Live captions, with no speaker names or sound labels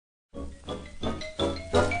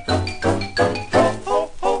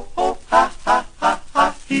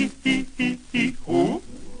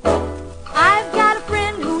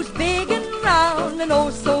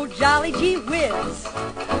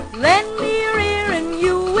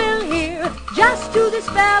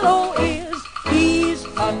fellow is. He's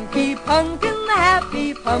funky pumpkin,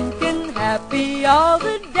 happy all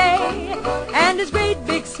the day. And his great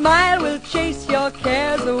big smile will chase your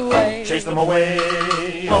cares away. Chase them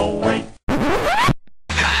away, away.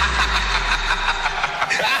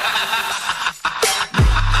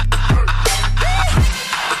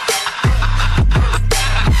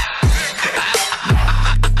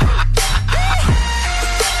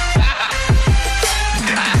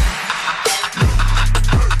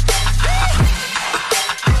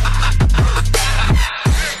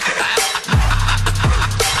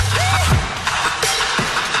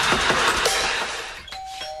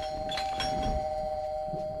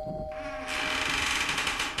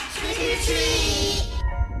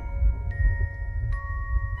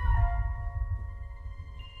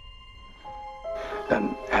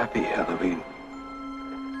 And happy Halloween.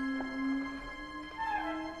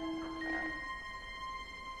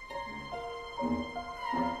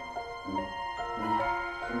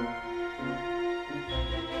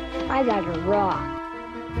 I got a rock.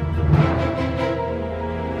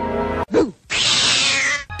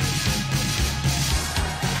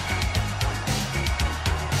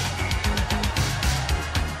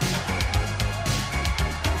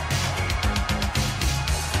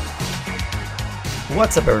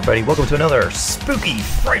 What's up, everybody? Welcome to another spooky,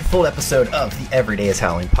 frightful episode of the Everyday is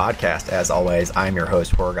Halloween podcast. As always, I'm your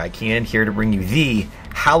host, Horror Guy Keenan, here to bring you the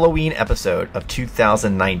Halloween episode of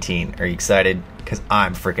 2019. Are you excited? Because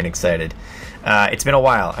I'm freaking excited. It's been a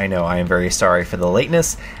while. I know. I am very sorry for the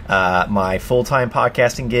lateness. My full-time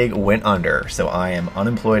podcasting gig went under, so I am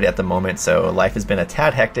unemployed at the moment, so life has been a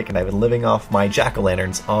tad hectic, and I've been living off my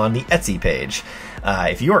jack-o'-lanterns on the Etsy page.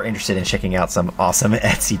 If you are interested in checking out some awesome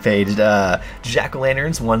Etsy page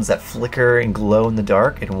jack-o'-lanterns, ones that flicker and glow in the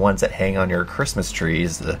dark, and ones that hang on your Christmas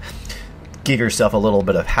trees, give yourself a little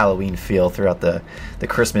bit of Halloween feel throughout the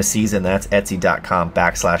Christmas season, that's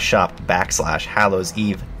etsy.com/shop/Hallows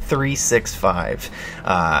Eve 365.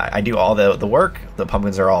 I do all the work. The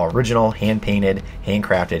pumpkins are all original, hand-painted,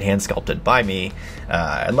 handcrafted, hand-sculpted by me.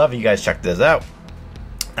 I'd love if you guys check this out.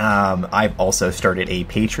 I've also started a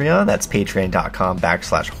Patreon. That's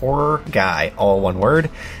patreon.com/horrorguy, all one word.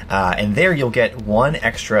 And there you'll get one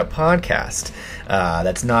extra podcast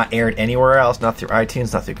that's not aired anywhere else, not through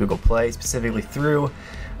iTunes, not through Google Play, specifically through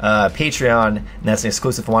Patreon. And that's an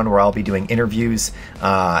exclusive one where I'll be doing interviews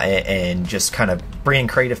and just kind of bringing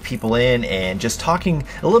creative people in and just talking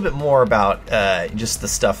a little bit more about just the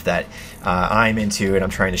stuff that I'm into and I'm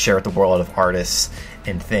trying to share with the world of artists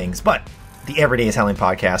and things. But the Everyday is Halloween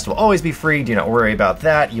podcast will always be free. Do not worry about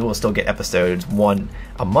that. You will still get episodes one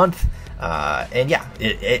a month. And yeah,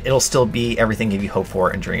 it'll still be everything you hope for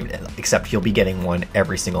and dreamed, except you'll be getting one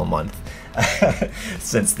every single month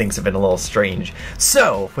since things have been a little strange.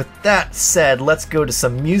 So, with that said, let's go to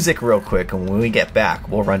some music real quick, and when we get back,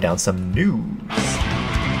 we'll run down some news.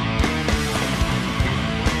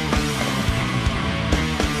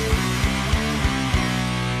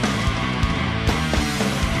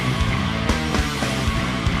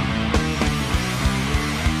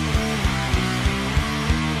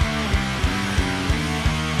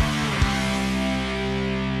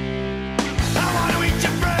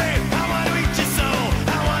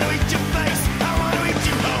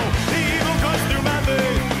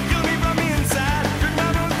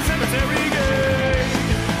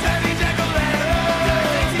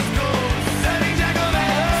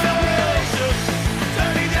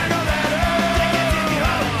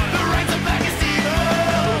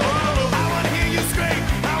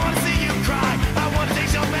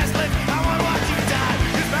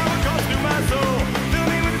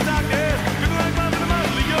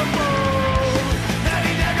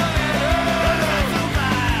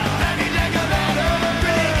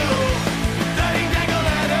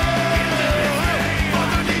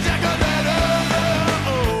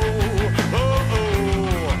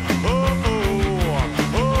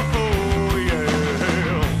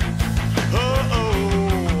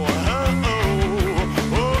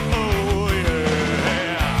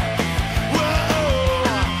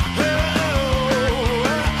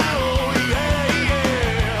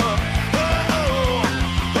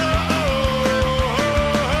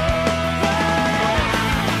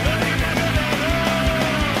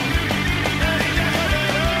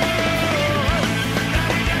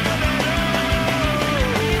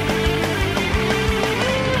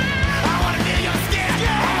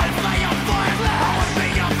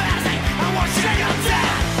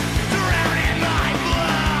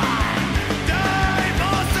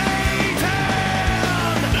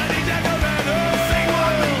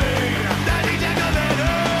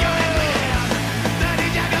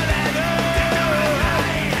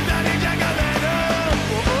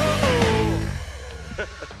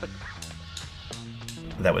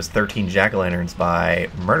 was 13 Jack-O-Lanterns by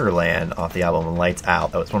Murderland off the album Lights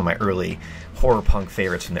Out. That was one of my early horror punk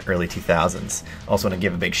favorites from the early 2000s. Also want to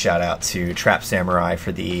give a big shout out to Trap Samurai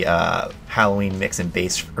for the Halloween mix and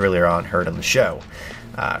bass earlier on heard on the show.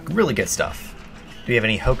 Really good stuff. Do we have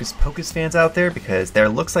any Hocus Pocus fans out there? Because there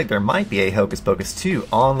looks like there might be a Hocus Pocus 2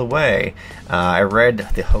 on the way. I read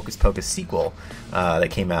the Hocus Pocus sequel that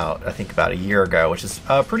came out, I think, about a year ago, which is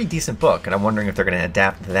a pretty decent book, and I'm wondering if they're going to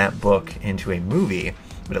adapt that book into a movie.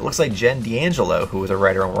 But it looks like Jen D'Angelo, who was a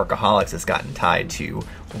writer on Workaholics, has gotten tied to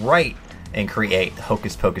write and create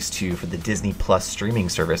Hocus Pocus 2 for the Disney Plus streaming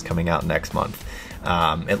service coming out next month.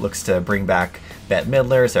 It looks to bring back Bette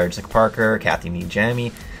Midler, Sarah Jessica Parker, Kathy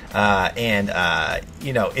Najimy,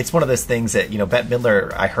 it's one of those things that, Bette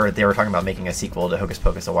Midler, I heard they were talking about making a sequel to Hocus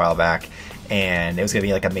Pocus a while back, and it was going to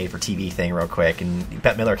be like a made-for-TV thing real quick, and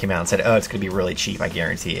Bette Midler came out and said, it's going to be really cheap, I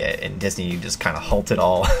guarantee it, and Disney just kind of halted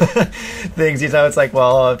all things. It's like,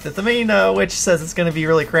 well, if the main witch says it's going to be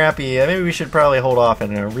really crappy, maybe we should probably hold off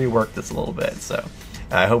and rework this a little bit. So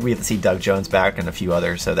I hope we get to see Doug Jones back and a few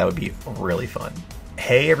others, so that would be really fun.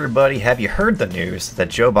 Hey everybody, have you heard the news that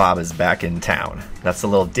Joe Bob is back in town? That's a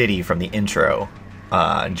little ditty from the intro.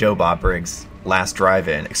 Joe Bob Briggs' last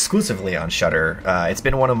drive-in, exclusively on Shudder. It's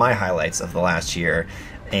been one of my highlights of the last year,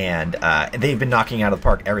 and they've been knocking out of the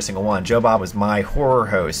park every single one. Joe Bob was my horror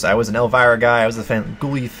host. I was an Elvira guy, I was a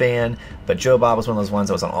Ghoulie fan, but Joe Bob was one of those ones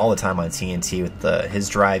that was on all the time on TNT with his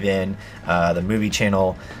drive-in, the movie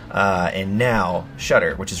channel, and now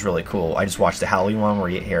Shudder, which is really cool. I just watched the Halloween one where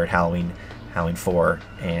he aired Halloween 4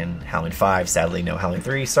 and Halloween 5. Sadly, no Halloween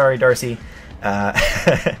 3. Sorry, Darcy.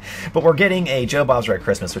 But we're getting a Joe Bob's Red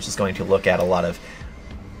Christmas, which is going to look at a lot of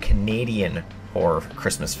Canadian horror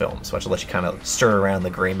Christmas films, which will let you kind of stir around the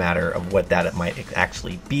gray matter of what that it might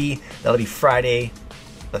actually be. That'll be Friday,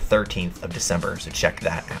 the 13th of December, so check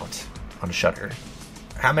that out on Shudder.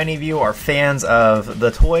 How many of you are fans of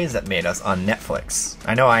The Toys That Made Us on Netflix?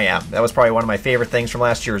 I know I am. That was probably one of my favorite things from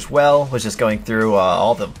last year as well, was just going through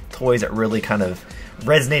all the toys that really kind of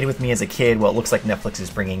resonated with me as a kid. Well, it looks like Netflix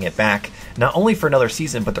is bringing it back, not only for another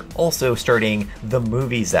season, but they're also starting The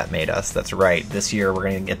Movies That Made Us. That's right. This year we're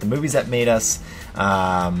going to get The Movies That Made Us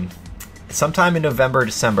sometime in November,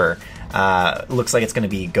 December. Looks like it's going to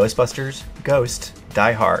be Ghostbusters, Ghost,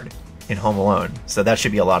 Die Hard, and Home Alone. So that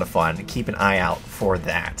should be a lot of fun. Keep an eye out for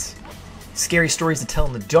that. Scary Stories to Tell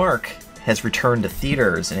in the Dark has returned to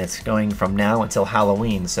theaters, and it's going from now until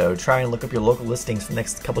Halloween, so try and look up your local listings for the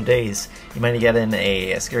next couple days. You might get in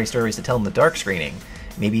a Scary Stories to Tell in the Dark screening,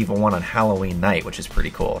 maybe even one on Halloween night, which is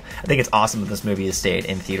pretty cool. I think it's awesome that this movie has stayed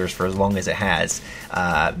in theaters for as long as it has.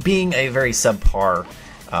 Being a very subpar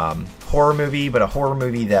horror movie, but a horror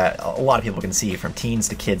movie that a lot of people can see, from teens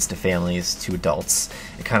to kids to families to adults.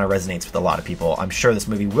 It kind of resonates with a lot of people. I'm sure this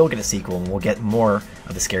movie will get a sequel, and we'll get more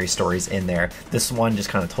of the scary stories in there. This one just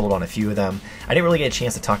kind of told on a few of them. I didn't really get a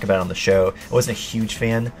chance to talk about it on the show. I wasn't a huge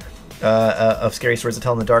fan of Scary Stories to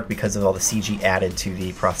Tell in the Dark because of all the CG added to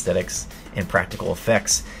the prosthetics and practical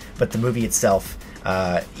effects. But the movie itself,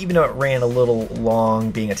 even though it ran a little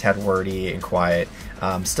long, being a tad wordy and quiet,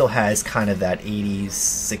 still has kind of that 80s,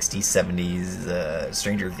 60s, 70s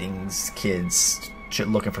Stranger Things kids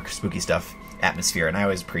looking for spooky stuff atmosphere, and I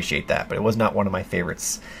always appreciate that, but it was not one of my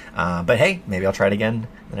favorites. But hey, maybe I'll try it again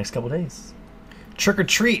the next couple days. Trick or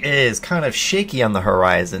Treat is kind of shaky on the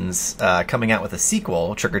horizons, coming out with a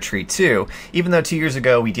sequel, Trick or Treat 2, even though 2 years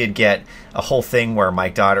ago we did get a whole thing where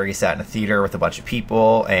Mike Daugherty sat in a theater with a bunch of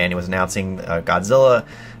people, and he was announcing Godzilla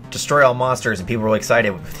Destroy All Monsters, and people were really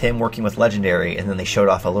excited with him working with Legendary, and then they showed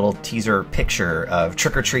off a little teaser picture of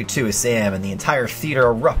Trick or Treat 2 as Sam, and the entire theater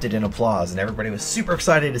erupted in applause, and everybody was super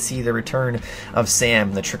excited to see the return of Sam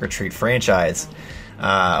in the Trick or Treat franchise.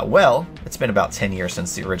 Well, it's been about 10 years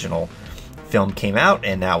since the original film came out,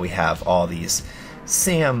 and now we have all these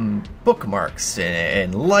Sam bookmarks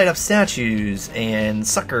and light up statues and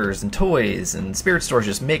suckers and toys and spirit stores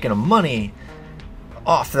just making money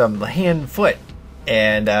off them hand and foot.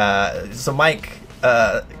 And so Mike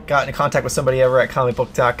got in contact with somebody over at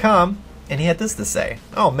comicbook.com, and he had this to say.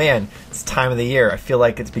 Oh man, it's time of the year. I feel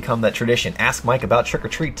like it's become that tradition. Ask Mike about Trick or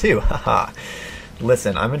Treat 2. Haha.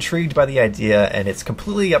 Listen, I'm intrigued by the idea, and it's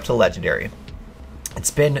completely up to Legendary.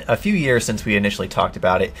 It's been a few years since we initially talked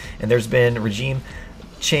about it, and there's been regime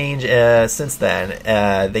change since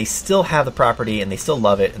then. They still have the property, and they still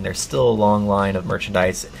love it, and there's still a long line of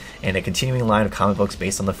merchandise and a continuing line of comic books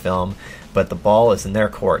based on the film, but the ball is in their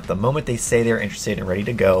court. The moment they say they're interested and ready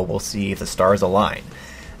to go, we'll see if the stars align.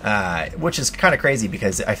 Which is kind of crazy,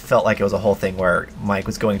 because I felt like it was a whole thing where Mike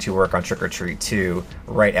was going to work on Trick or Treat 2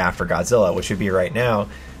 right after Godzilla, which would be right now.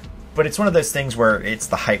 But it's one of those things where it's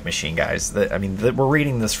the hype machine, guys. We're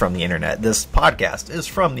reading this from the internet. This podcast is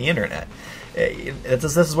from the internet.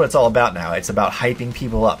 This is what it's all about now. It's about hyping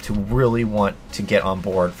people up to really want to get on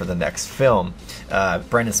board for the next film.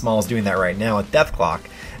 Brendan Small's doing that right now at Death Clock.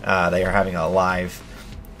 They are having a live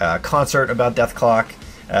concert about Death Clock.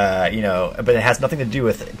 But it has nothing to do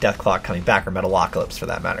with Death Clock coming back, or Metalocalypse for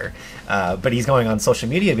that matter. But he's going on social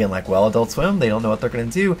media being like, well, Adult Swim, they don't know what they're going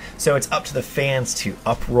to do. So it's up to the fans to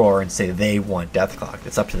uproar and say they want Death Clock.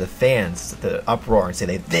 It's up to the fans to uproar and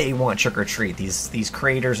say they want Trick or Treat. These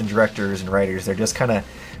creators and directors and writers, they're just kind of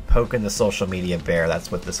poking the social media bear.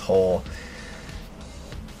 That's what this whole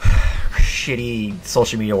shitty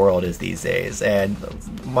social media world is these days. And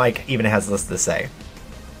Mike even has this to say.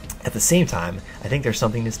 At the same time, I think there's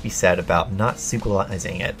something to be said about not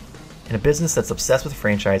sequelizing it. In a business that's obsessed with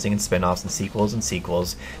franchising and spin-offs and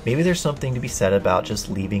sequels, maybe there's something to be said about just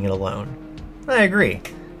leaving it alone. I agree.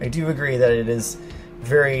 I do agree that it is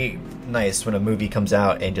very nice when a movie comes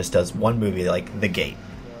out and just does one movie, like The Gate.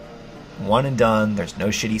 One and done, there's no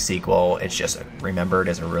shitty sequel, it's just remembered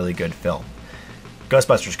as a really good film.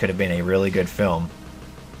 Ghostbusters could have been a really good film.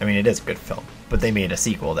 I mean, it is a good film. But they made a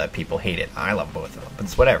sequel that people hated. I love both of them, but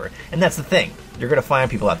it's whatever. And that's the thing. You're going to find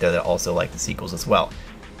people out there that also like the sequels as well.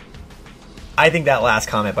 I think that last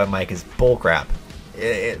comment by Mike is bullcrap.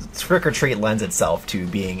 Trick or Treat lends itself to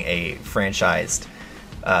being a franchised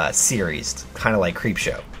series, kind of like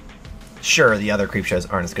Creepshow. Sure, the other Creepshows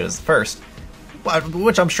aren't as good as the first,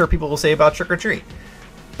 which I'm sure people will say about Trick or Treat.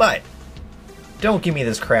 But don't give me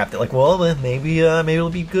this crap that, like, well, maybe it'll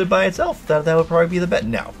be good by itself. That would probably be the bet.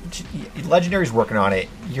 No, Legendary's working on it.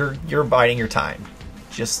 You're biding your time.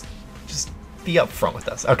 Just be upfront with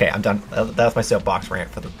us. Okay, I'm done. That's my soapbox rant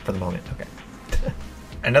for the moment. Okay.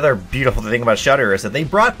 Another beautiful thing about Shudder is that they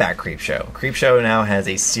brought back Creepshow. Creepshow now has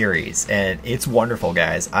a series, and it's wonderful,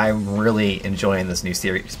 guys. I'm really enjoying this new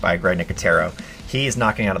series by Greg Nicotero. He's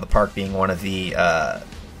knocking out of the park being one of the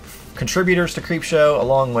contributors to Creepshow,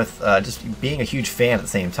 along with just being a huge fan at the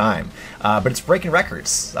same time. But it's breaking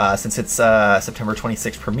records since its September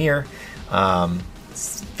 26th premiere.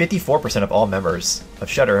 54% of all members of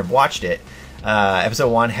Shudder have watched it. Episode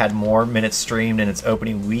 1 had more minutes streamed in its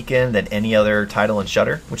opening weekend than any other title in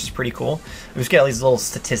Shudder, which is pretty cool. We just get all these little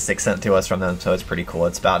statistics sent to us from them, so it's pretty cool.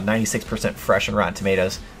 It's about 96% fresh on Rotten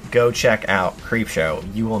Tomatoes. Go check out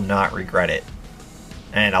Creepshow. You will not regret it.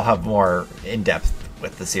 And I'll have more in-depth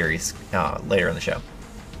with the series later in the show.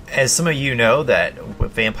 As some of you know, that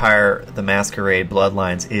Vampire the Masquerade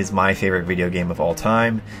Bloodlines is my favorite video game of all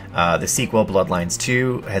time. The sequel, Bloodlines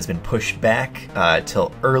 2, has been pushed back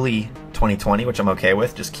till early 2020, which I'm okay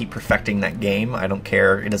with. Just keep perfecting that game. I don't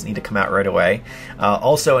care. It doesn't need to come out right away.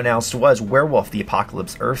 Also announced was Werewolf the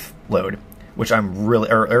Apocalypse Earthblood, which I'm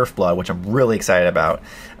really excited about,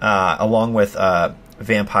 along with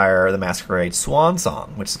Vampire the Masquerade Swan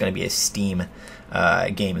Song, which is going to be a Steam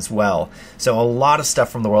game as well. So a lot of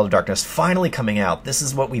stuff from the World of Darkness finally coming out. This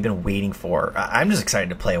is what we've been waiting for. I'm just excited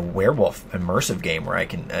to play a werewolf immersive game where I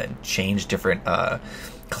can change different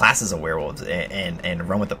classes of werewolves and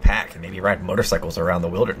run with the pack and maybe ride motorcycles around the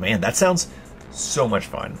wilderness. Man, that sounds so much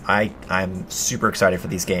fun. I'm super excited for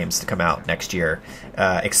these games to come out next year.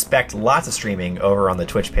 Expect lots of streaming over on the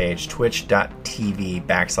Twitch page,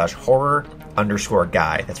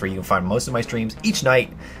 twitch.tv/horror_guy. That's where you can find most of my streams each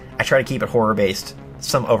night. I try to keep it horror based.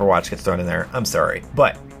 Some Overwatch gets thrown in there. I'm sorry.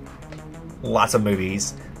 But lots of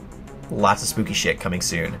movies, lots of spooky shit coming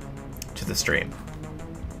soon to the stream.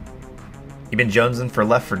 You been jonesing for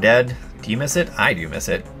Left 4 Dead? Do you miss it? I do miss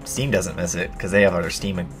it. Steam doesn't miss it because they have other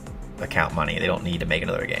Steam account money. They don't need to make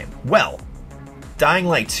another game. Well, Dying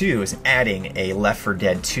Light 2 is adding a Left 4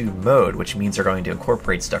 Dead 2 mode, which means they're going to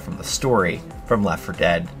incorporate stuff from the story from Left 4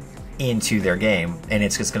 Dead into their game, and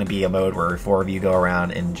it's just going to be a mode where 4 of you go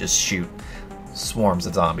around and just shoot swarms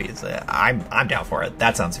of zombies. I'm down for it.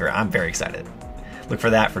 That sounds fair. I'm very excited. Look for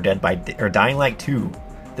that for Dying Light 2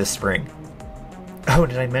 this spring. Oh,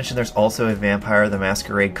 did I mention there's also a Vampire the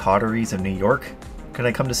Masquerade Coteries of New York?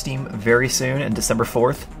 Gonna come to Steam very soon, and December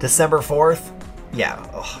 4th. December 4th? Yeah,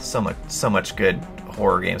 so much good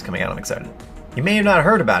horror games coming out. I'm excited. You may have not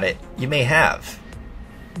heard about it. You may have.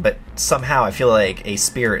 But somehow I feel like a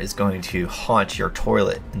spirit is going to haunt your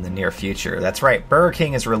toilet in the near future. That's right, Burger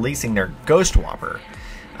King is releasing their Ghost Whopper.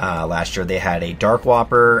 Last year they had a Dark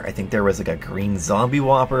Whopper. I think there was like a Green Zombie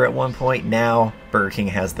Whopper at one point. Now Burger King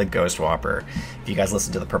has the Ghost Whopper. If you guys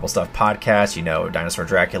listen to the Purple Stuff podcast, you know Dinosaur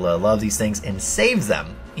Dracula loves these things and saves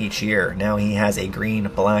them each year. Now he has a green,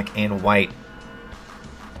 black, and white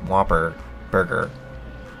Whopper burger.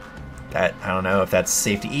 That, I don't know if that's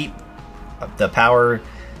safe to eat. The power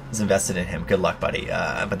is invested in him. Good luck, buddy.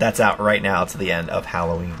 But that's out right now to the end of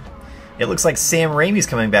Halloween. It looks like Sam Raimi's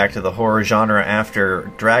coming back to the horror genre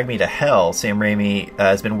after Drag Me to Hell. Sam Raimi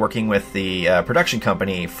has been working with the production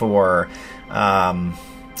company for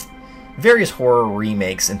various horror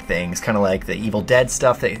remakes and things, kind of like the Evil Dead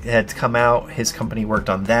stuff that had come out. His company worked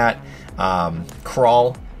on that.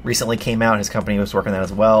 Crawl recently came out. His company was working on that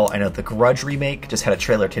as well. I know the Grudge remake just had a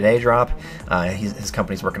trailer today drop. His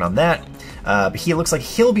company's working on that. But he looks like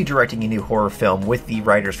he'll be directing a new horror film with the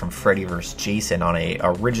writers from Freddy vs. Jason on a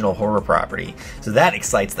original horror property. So that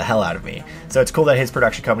excites the hell out of me. So it's cool that his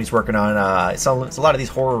production company's working on it's a lot of these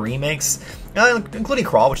horror remakes, including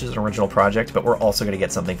Crawl, which is an original project. But we're also going to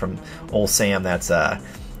get something from old Sam that's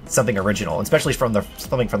something original, especially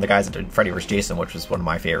something from the guys that did Freddy vs. Jason, which was one of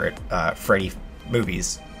my favorite Freddy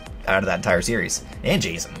movies out of that entire series, and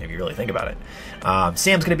Jason, if you really think about it.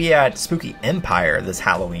 Sam's going to be at Spooky Empire this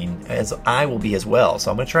Halloween, as I will be as well.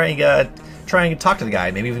 So I'm going to try and talk to the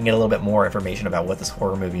guy. Maybe we can get a little bit more information about what this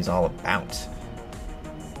horror movie is all about.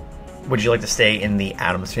 Would you like to stay in the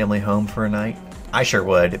Addams Family home for a night? I sure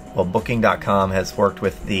would. Well, Booking.com has worked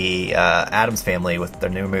with the Addams Family with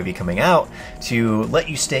their new movie coming out to let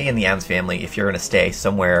you stay in the Addams Family if you're going to stay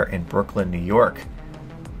somewhere in Brooklyn, New York.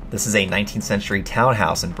 This is a 19th century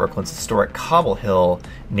townhouse in Brooklyn's historic Cobble Hill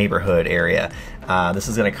neighborhood area. This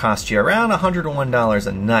is going to cost you around $101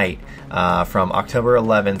 a night from October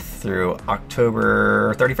 11th through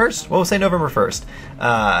October 31st. Well, we'll say November 1st.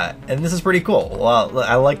 And this is pretty cool. Well,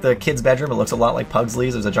 I like the kid's bedroom. It looks a lot like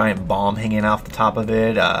Pugsley's. There's a giant bomb hanging off the top of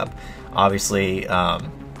it. Obviously,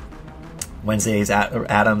 Wednesday's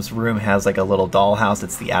Addams room has like a little dollhouse.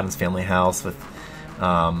 It's the Addams Family house with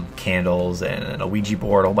candles and a Ouija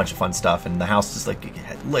board, a whole bunch of fun stuff, and the house is like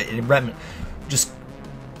just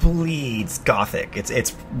bleeds gothic.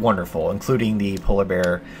 It's wonderful, including the polar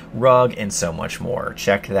bear rug and so much more.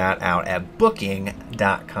 Check that out at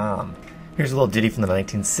Booking.com. Here's a little ditty from the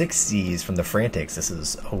 1960s from the Frantics. This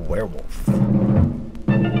is A Werewolf. Even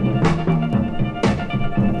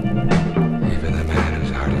the man whose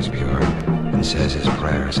heart is pure and says his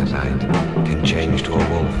prayers at night can change to a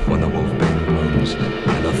wolf when the wolfbane blooms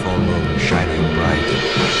and the full moon shining bright.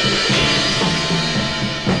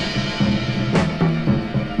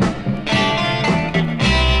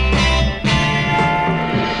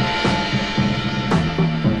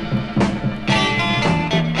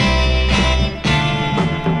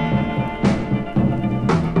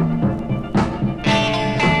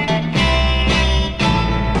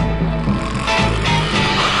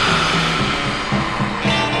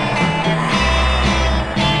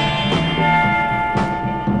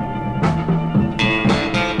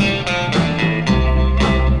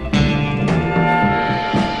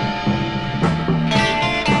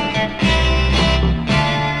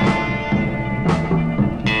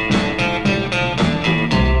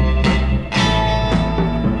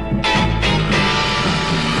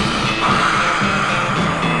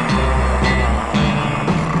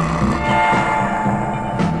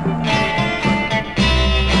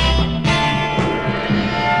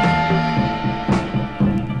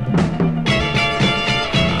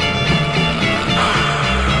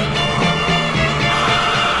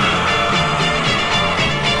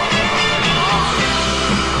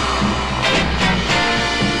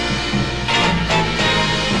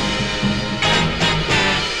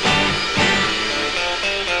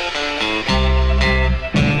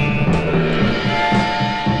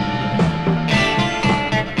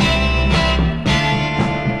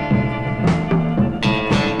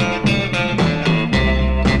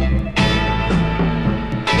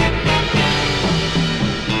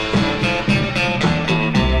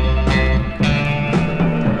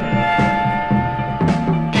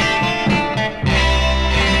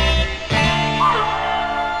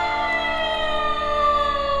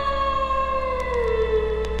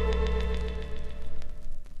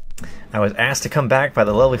 I was asked to come back by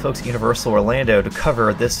the lovely folks at Universal Orlando to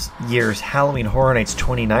cover this year's Halloween Horror Nights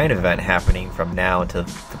 29 event happening from now until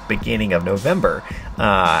the beginning of November.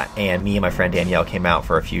 And me and my friend Danielle came out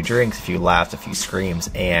for a few drinks, a few laughs, a few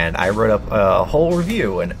screams, and I wrote up a whole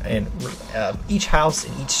review and each house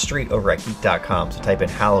and each street over at geek.com. So type in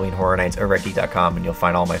Halloween Horror Nights over at geek.com and you'll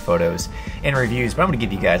find all my photos and reviews. But I'm going to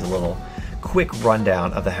give you guys a little quick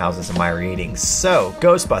rundown of the houses in my readings. So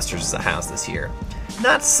Ghostbusters is a house this year.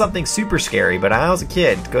 Not something super scary, but when I was a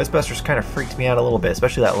kid, Ghostbusters kind of freaked me out a little bit,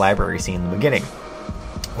 especially that library scene in the beginning.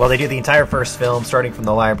 Well, they do the entire first film, starting from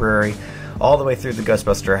the library, all the way through the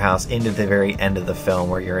Ghostbuster house, into the very end of the film,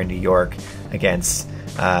 where you're in New York against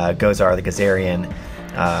Gozar the Gazarian,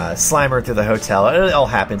 Slimer through the hotel. It all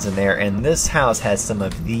happens in there, and this house has some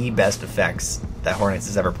of the best effects that Horror Nights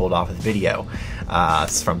has ever pulled off with video.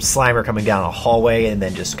 From Slimer coming down a hallway and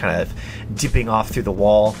then just kind of dipping off through the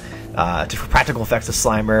wall, to practical effects of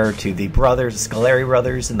Slimer, to the Scoleri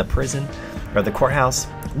brothers in the prison, or the courthouse.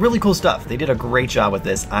 Really cool stuff. They did a great job with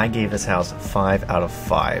this. I gave this house 5 out of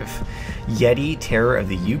 5. Yeti, Terror of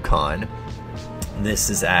the Yukon. This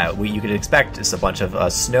is what you could expect is a bunch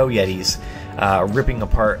of snow yetis ripping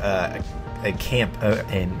apart a camp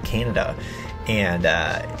in Canada, and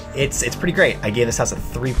it's pretty great. I gave this house a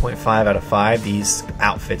 3.5 out of 5. These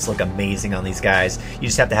outfits look amazing on these guys. You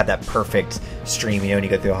just have to have that perfect stream. When you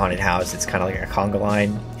go through a haunted house, it's kind of like a conga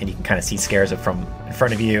line, and you can kind of see scares from in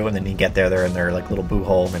front of you, and then you get there, they're in their like little boo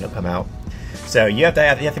hole, and then it'll come out. So you have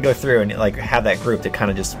to go through and like have that group that kind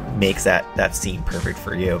of just makes that scene perfect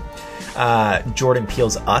for you. Jordan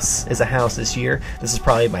Peele's Us is a house this year. This is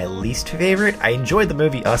probably my least favorite. I enjoyed the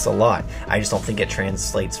movie Us a lot. I just don't think it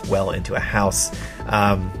translates well into a house.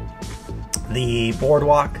 The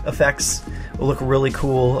boardwalk effects look really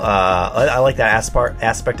cool. I like that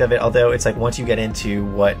aspect of it, although it's like once you get into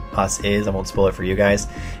what Us is, I won't spoil it for you guys,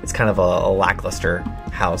 it's kind of a lackluster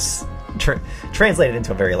house. Translated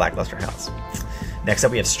into a very lackluster house. Next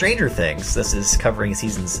up, we have Stranger Things. This is covering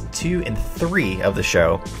seasons 2 and 3 of the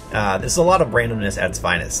show. This is a lot of randomness at its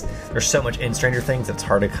finest. There's so much in Stranger Things that it's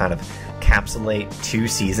hard to kind of encapsulate 2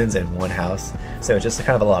 seasons in one house. So it's just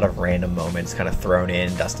kind of a lot of random moments kind of thrown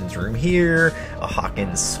in. Dustin's room here, a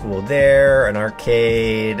Hawkins school there, an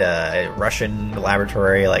arcade, a Russian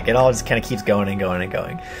laboratory. Like, it all just kind of keeps going and going and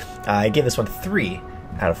going. I give this one 3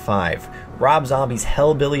 out of 5. Rob Zombie's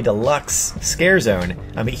Hellbilly Deluxe Scare Zone.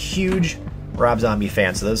 I'm a huge Rob Zombie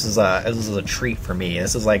fan, so this is a treat for me.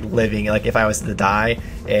 This is like living, like if I was to die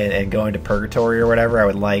and go into purgatory or whatever, I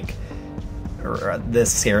would like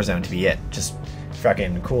this Scare Zone to be it. Just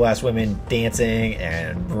fucking cool ass women dancing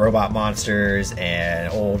and robot monsters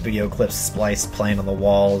and old video clips spliced playing on the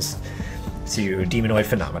walls to Demonoid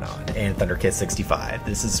Phenomenon and Thunder Kid 65.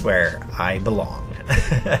 This is where I belong.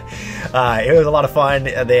 It was a lot of fun.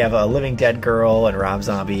 They have a Living Dead girl and Rob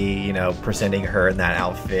Zombie, presenting her in that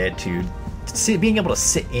outfit to being able to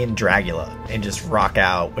sit in Dragula and just rock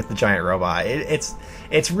out with the giant robot.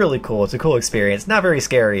 It's really cool. It's a cool experience. Not very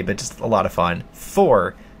scary, but just a lot of fun.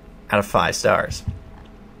 4 out of 5 stars.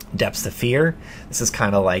 Depths of Fear. This is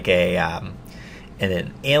kind of like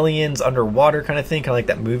an aliens underwater kind of thing, kind of like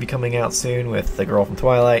that movie coming out soon with the girl from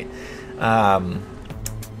Twilight.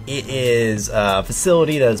 It is a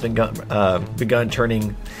facility that has begun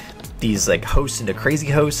turning these like hosts into crazy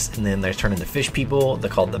hosts, and then they're turned into fish people. They're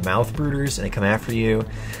called the Mouth Brooders, and they come after you.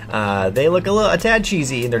 They look a tad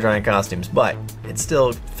cheesy in their giant costumes, but it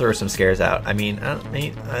still throws some scares out. I mean,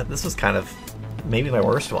 this was kind of maybe my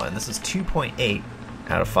worst one. This is 2.8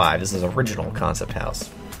 out of 5. This is original concept house.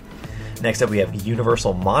 Next up, we have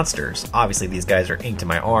Universal Monsters. Obviously, these guys are inked to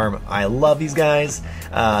my arm. I love these guys.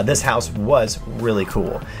 This house was really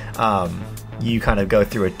cool. You kind of go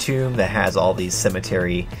through a tomb that has all these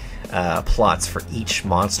cemetery plots for each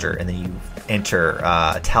monster, and then you enter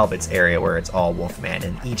Talbot's area where it's all Wolfman,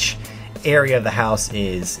 and each area of the house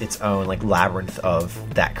is its own like labyrinth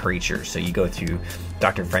of that creature. So you go to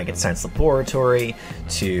Dr. Frankenstein's laboratory,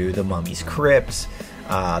 to the Mummy's crypt,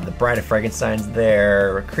 the Bride of Frankenstein's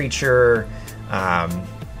there, Creature,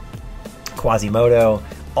 Quasimodo,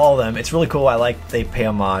 all of them. It's really cool. I like they pay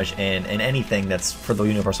homage, and anything that's for the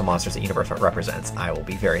Universal monsters that Universal represents, I will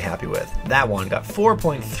be very happy with. That one got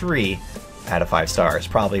 4.3 out of 5 stars.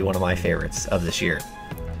 Probably one of my favorites of this year.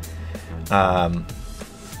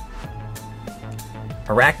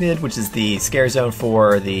 Arachnid, which is the scare zone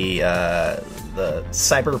for the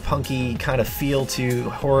cyberpunky kind of feel to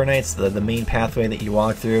Horror Nights, the main pathway that you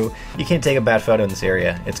walk through. You can't take a bad photo in this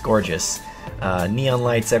area. It's gorgeous. Neon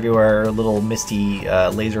lights everywhere, a little misty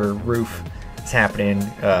laser roof is happening.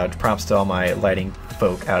 Props to all my lighting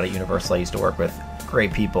folk out at Universal I used to work with.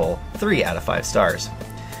 Great people. 3 out of 5 stars.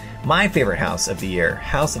 My favorite house of the year,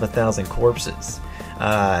 House of 1,000 Corpses.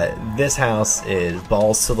 This house is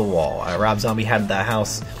balls to the wall. Rob Zombie had the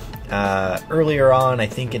house earlier on, I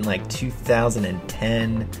think in like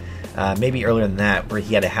 2010, maybe earlier than that, where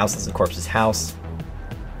he had a House of 1,000 Corpses house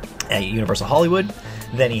at Universal Hollywood.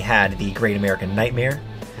 Then he had the Great American Nightmare,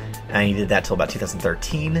 and he did that till about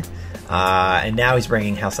 2013. And now he's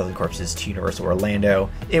bringing House of 1,000 Corpses to Universal Orlando.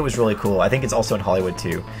 It was really cool. I think it's also in Hollywood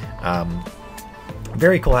too.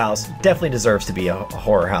 Very cool house. Definitely deserves to be a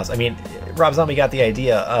horror house. I mean, Rob Zombie got the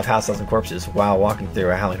idea of House of 1,000 Corpses while walking through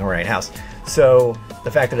a Halloween Horror Night house. So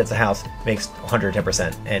the fact that it's a house makes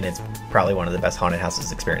 110%, and it's probably one of the best haunted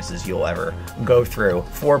houses experiences you'll ever go through.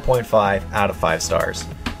 4.5 out of 5 stars.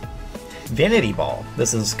 Vanity Ball.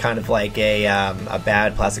 This is kind of like a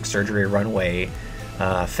bad plastic surgery runway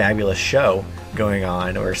fabulous show going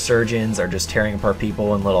on where surgeons are just tearing apart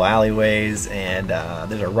people in little alleyways, and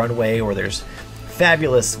there's a runway where there's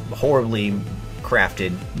fabulous, horribly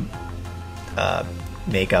crafted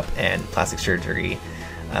makeup and plastic surgery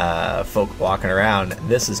folk walking around.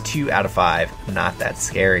 This is 2 out of 5, not that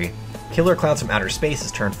scary. Killer Clowns from Outer Space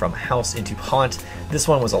is turned from house into haunt. This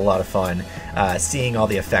one was a lot of fun, seeing all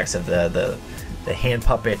the effects of the hand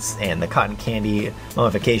puppets and the cotton candy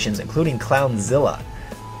mummifications, including Clownzilla.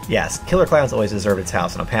 Yes, Killer Clowns always deserved its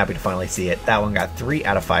house, and I'm happy to finally see it. That one got 3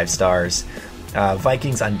 out of 5 stars.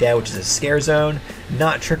 Vikings Undead, which is a scare zone,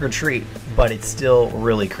 not trick or treat, but it's still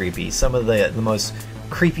really creepy. Some of the most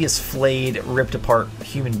creepiest flayed, ripped apart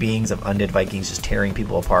human beings of undead Vikings just tearing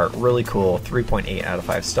people apart. Really cool. 3.8 out of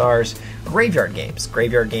 5 stars. Graveyard Games.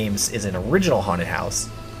 Graveyard Games is an original haunted house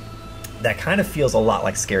that kind of feels a lot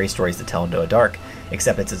like Scary Stories to Tell into a Dark,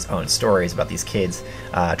 except it's its own stories about these kids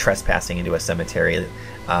trespassing into a cemetery.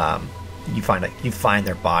 You find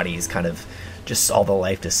their bodies kind of just all the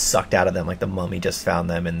life just sucked out of them, like the mummy just found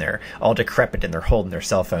them, and they're all decrepit and they're holding their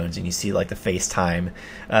cell phones, and you see like the FaceTime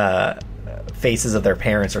faces of their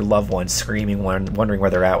parents or loved ones screaming, wondering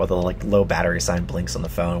where they're at, with a like low battery sign blinks on the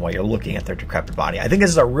phone while you're looking at their decrepit body. I think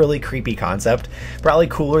this is a really creepy concept, probably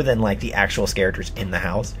cooler than like the actual characters in the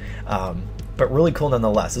house, but really cool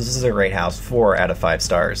nonetheless. This is a great house. 4 out of 5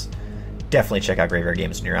 stars. Definitely check out Graveyard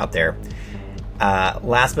Games when you're out there.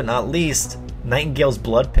 Last but not least, Nightingale's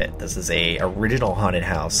Blood Pit. This is a original haunted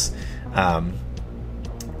house.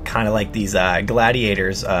 Kind of like these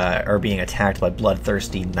gladiators are being attacked by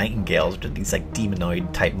bloodthirsty nightingales, which are these like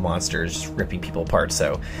demonoid type monsters ripping people apart.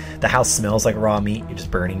 So the house smells like raw meat. You're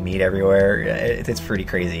just burning meat everywhere. It's pretty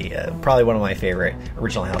crazy. Probably one of my favorite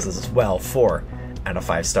original houses as well. 4 out of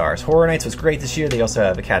 5 stars. Horror Nights was great this year. They also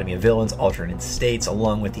have Academy of Villains, Alternate States,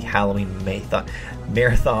 along with the Halloween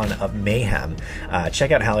Marathon of Mayhem.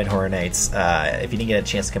 Check out Halloween Horror Nights. If you didn't get a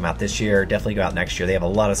chance to come out this year, definitely go out next year. They have a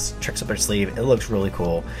lot of tricks up their sleeve. It looks really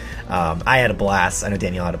cool. I had a blast. I know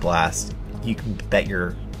Danielle had a blast. You can bet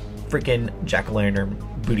your freaking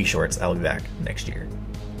jack-o'-lantern booty shorts I'll be back next year.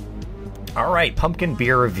 Alright, pumpkin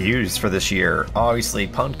beer reviews for this year. Obviously,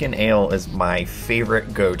 pumpkin ale is my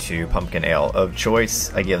favorite go-to pumpkin ale of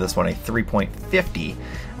choice. I give this one a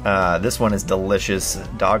 3.50. This one is delicious.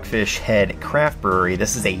 Dogfish Head Craft Brewery.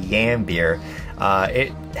 This is a yam beer.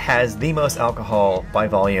 It has the most alcohol by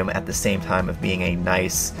volume at the same time of being a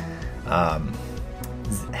nice,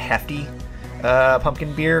 hefty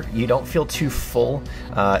pumpkin beer. You don't feel too full.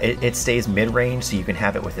 It stays mid-range, so you can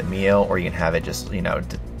have it with a meal, or you can have it just,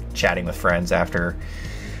 chatting with friends after.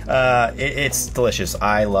 It's delicious.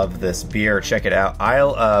 I love this beer. Check it out.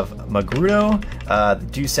 Isle of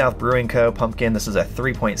MaGourdo, Due South Brewing Co. Pumpkin. This is a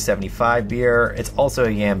 3.75 beer. It's also a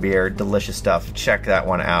yam beer. Delicious stuff. Check that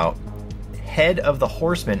one out. Head of the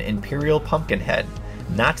Horsemen Imperial Pumpkin Head.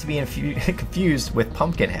 Not to be confused with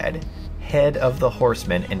Pumpkinhead. Head of the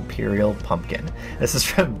Horsemen Imperial Pumpkin. This is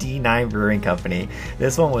from D9 Brewing Company.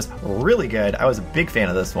 This one was really good. I was a big fan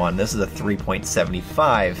of this one. This is a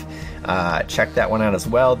 3.75. Check that one out as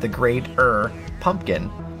well. The Great Pumpkin.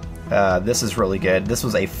 This is really good. This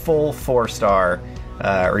was a full 4-star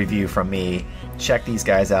review from me. Check these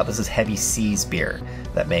guys out. This is Heavy Seas beer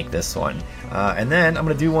that make this one. And then I'm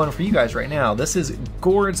going to do one for you guys right now. This is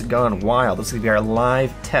Gourds Gone Wild. This is going to be our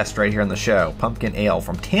live test right here on the show. Pumpkin ale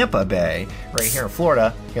from Tampa Bay, right here in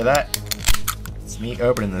Florida. Hear that? It's me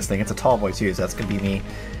opening this thing. It's a tall boy too, so that's going to be me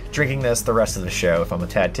drinking this the rest of the show. If I'm a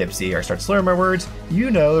tad tipsy or start slurring my words, you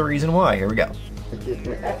know the reason why. Here we go.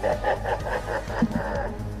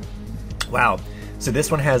 Wow. So this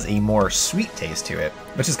one has a more sweet taste to it,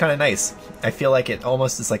 which is kind of nice. I feel like it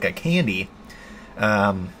almost is like a candy,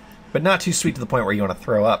 but not too sweet to the point where you want to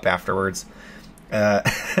throw up afterwards.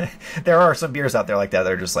 There are some beers out there like that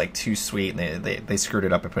that are just like too sweet, and they screwed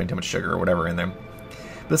it up by putting too much sugar or whatever in them.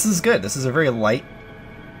 But this is good. This is a very light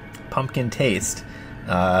pumpkin taste.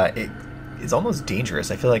 It is almost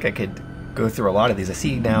dangerous. I feel like I could go through a lot of these. I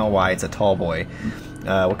see now why it's a tall boy.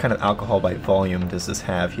 What kind of alcohol by volume does this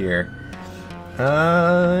have here?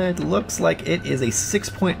 It looks like it is a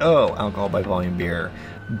 6.0 alcohol by volume beer.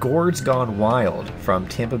 Gourds Gone Wild from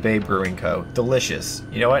Tampa Bay Brewing Co. Delicious.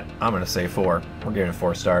 You know what? I'm going to say 4. We're giving it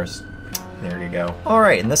 4 stars. There you go.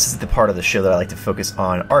 Alright, and this is the part of the show that I like to focus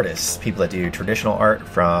on artists. People that do traditional art,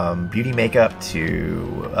 from beauty makeup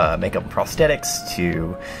to makeup and prosthetics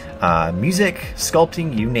to music,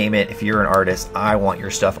 sculpting, you name it. If you're an artist, I want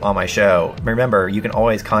your stuff on my show. Remember, you can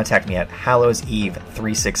always contact me at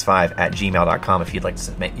hallowseve365@gmail.com if you'd like to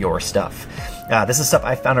submit your stuff. This is stuff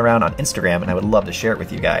I found around on Instagram, and I would love to share it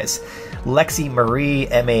with you guys. Lexi Marie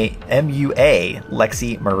MUA,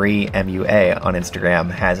 Lexi Marie MUA on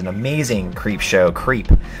Instagram has an amazing Creepshow creep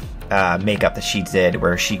makeup that she did,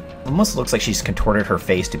 where she almost looks like she's contorted her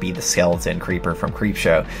face to be the skeleton creeper from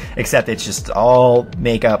Creepshow, except it's just all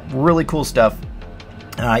makeup, really cool stuff.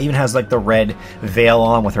 Even has like the red veil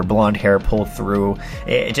on with her blonde hair pulled through.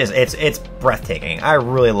 It's breathtaking. I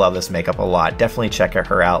really love this makeup a lot. Definitely check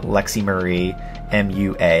her out, Lexi Marie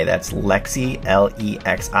MUA. That's Lexi LEXIMARIE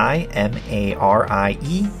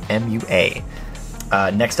MUA.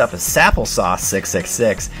 Next up is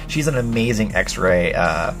Sapplesauce666. She's an amazing X-ray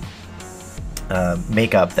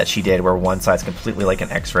makeup that she did, where one side's completely like an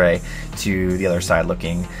X-ray to the other side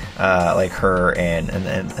looking like her,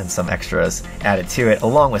 and some extras added to it,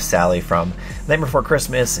 along with Sally from Nightmare Before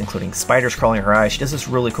Christmas, including spiders crawling her eyes. She does this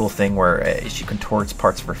really cool thing where she contorts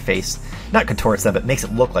parts of her face, not contorts them, but makes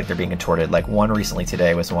it look like they're being contorted. Like one recently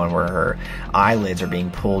today was one where her eyelids are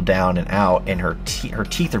being pulled down and out, and her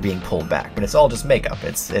teeth are being pulled back, but it's all just makeup.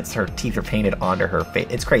 It's her teeth are painted onto her face.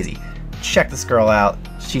 It's crazy. Check this girl out.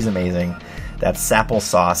 She's amazing. That's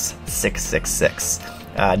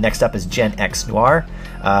Sapplesauce666. Next up is Gen X Noir.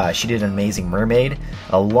 She did an amazing mermaid,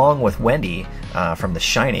 along with Wendy from The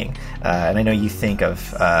Shining. And I know you think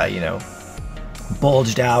of,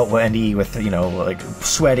 bulged out Wendy with, like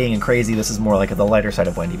sweating and crazy. This is more like the lighter side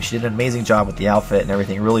of Wendy. But she did an amazing job with the outfit and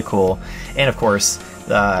everything, really cool. And of course,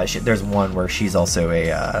 there's one where she's also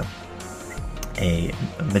a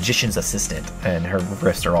magician's assistant, and her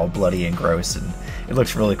wrists are all bloody and gross, and it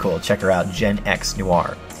looks really cool. Check her out, Gen X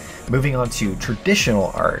Noir. Moving on to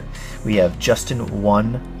traditional art, we have Justin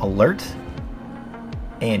One Alert,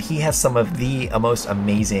 and he has some of the most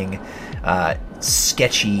amazing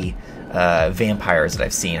sketchy vampires that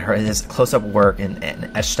I've seen. His close-up work and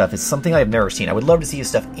etch stuff is something I've never seen. I would love to see his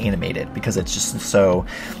stuff animated, because it's just so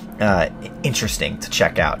interesting to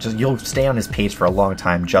check out. You'll stay on his page for a long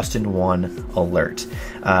time. Justin One Alert.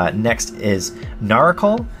 Next is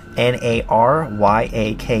Narakal, Naryakal.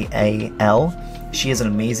 She has an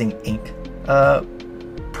amazing ink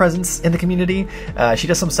presence in the community. She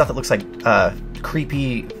does some stuff that looks like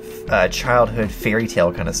creepy childhood fairy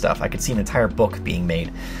tale kind of stuff. I could see an entire book being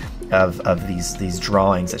made of these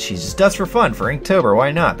drawings that she just does for fun, for Inktober.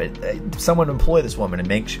 Why not? But someone employ this woman and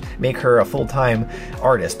make her a full-time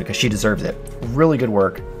artist, because she deserves it. Really good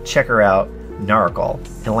work. Check her out, Narakal.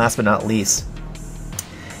 And last but not least,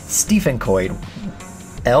 Stephen Coyd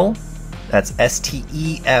L. That's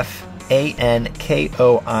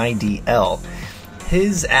STEFANKOIDL.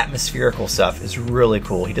 His atmospherical stuff is really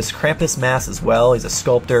cool. He does Krampus masks as well. He's a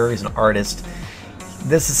sculptor. He's an artist.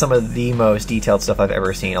 This is some of the most detailed stuff I've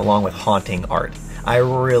ever seen, along with haunting art. I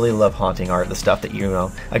really love haunting art, the stuff that,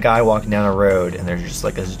 a guy walking down a road and there's just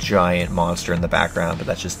like this giant monster in the background, but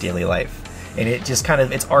that's just daily life. And it just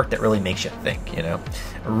it's art that really makes you think, I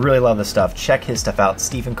really love this stuff. Check his stuff out,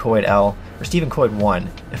 Stephen Coyd L, or Stephen Coyd 1,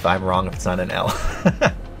 if I'm wrong, if it's not an L.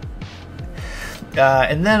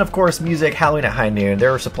 And then, of course, music, Halloween at High Noon.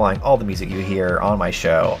 They're supplying all the music you hear on my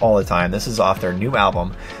show all the time. This is off their new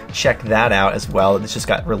album. Check that out as well. This just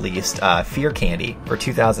got released, Fear Candy, for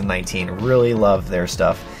 2019. Really love their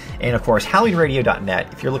stuff. And, of course,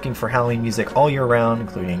 HalloweenRadio.net. If you're looking for Halloween music all year round,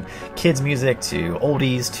 including kids' music to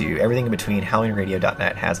oldies to everything in between,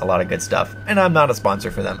 HalloweenRadio.net has a lot of good stuff. And I'm not a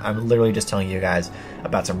sponsor for them. I'm literally just telling you guys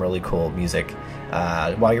about some really cool music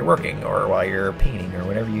while you're working or while you're painting or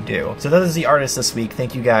whatever you do. So those are the artists this week.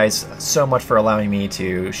 Thank you guys so much for allowing me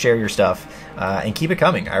to share your stuff, and keep it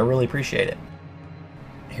coming. I really appreciate it.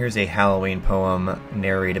 Here's a Halloween poem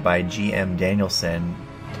narrated by G.M. Danielson,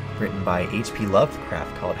 written by H.P.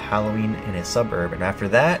 Lovecraft, called Halloween in a Suburb. And after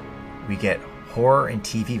that, we get horror and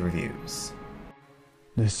TV reviews.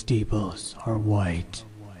 The steeples are white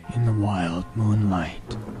in the wild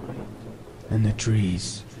moonlight, and the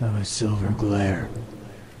trees of a silver glare.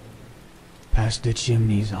 Past the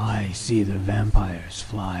chimneys I see the vampires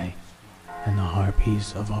fly, and the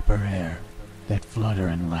harpies of upper air that flutter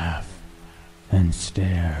and laugh and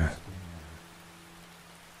stare.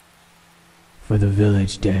 For the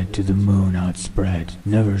village dead to the moon outspread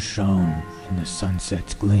never shone in the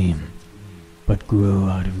sunset's gleam, but grew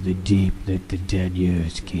out of the deep that the dead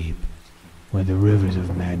years keep, where the rivers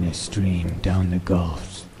of madness stream down the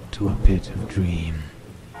gulfs to a pit of dream.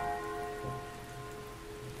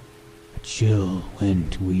 A chill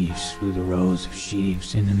wind weaves through the rows of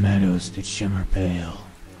sheaves in the meadows that shimmer pale,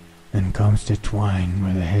 and comes to twine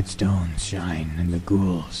where the headstones shine and the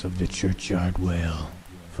ghouls of the churchyard wail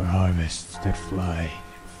for harvests that fly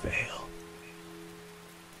and fail.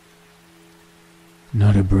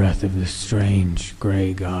 Not a breath of the strange,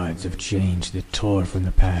 grey gods of change that tore from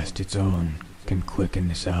the past its own can quicken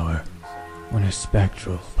this hour, when a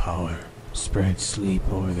spectral power spreads sleep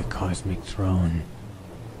over the cosmic throne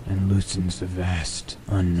and loosens the vast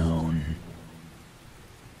unknown.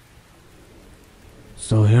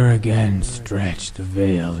 So here again stretch the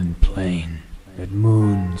veil and plain that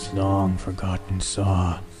moons long forgotten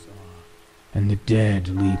saw, and the dead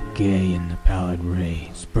leap gay in the pallid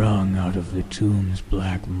ray sprung out of the tomb's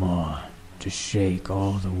black maw to shake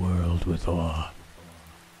all the world with awe.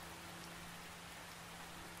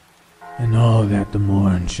 And all that the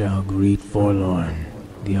morn shall greet forlorn,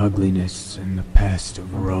 the ugliness and the pest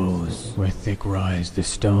of rose, where thick rise the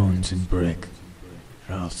stones and brick,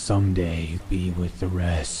 shall someday be with the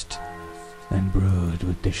rest, and brood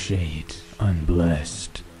with the shade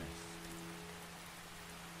unblessed.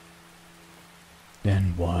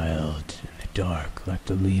 Then wild in the dark let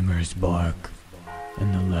the lemurs bark,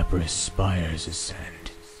 and the leprous spires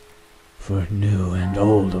ascend, for new and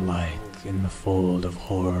old alike in the fold of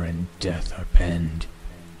horror and death are penned,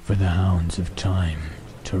 for the hounds of time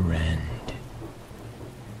to rend.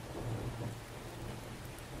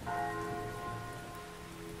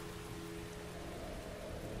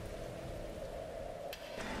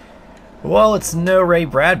 Well, it's no Ray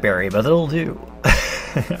Bradbury, but it'll do.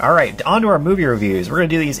 Alright, on to our movie reviews. We're going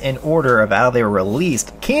to do these in order of how they were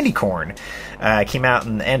released. Candy Corn came out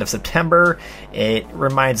in the end of September. It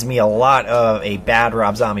reminds me a lot of a bad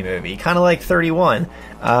Rob Zombie movie, kind of like 31.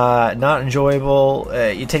 Not enjoyable.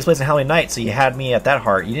 It takes place on Halloween night, so you had me at that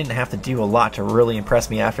heart. You didn't have to do a lot to really impress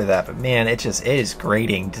me after that, but man, it is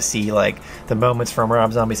grating to see like the moments from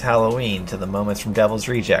Rob Zombie's Halloween to the moments from Devil's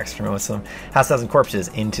Rejects, from some House of Thousand Corpses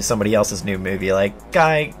into somebody else's new movie. Like,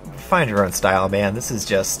 guy, find your own style, man. This is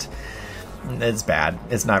just, it's bad.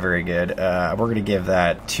 It's not very good. We're going to give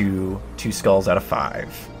that two skulls out of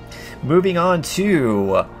 5. Moving on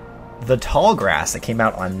to The Tall Grass that came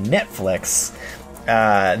out on Netflix.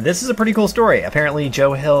 This is a pretty cool story. Apparently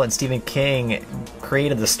Joe Hill and Stephen King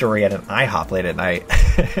created the story at an IHOP late at night.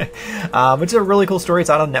 Which is a really cool story. It's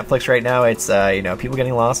out on Netflix right now. It's people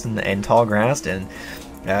getting lost in tall grass, and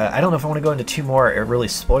I don't know if I want to go into too more or really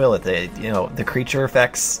spoil it. The creature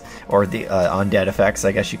effects, or the undead effects,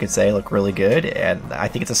 I guess you could say, look really good, and I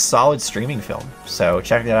think it's a solid streaming film. So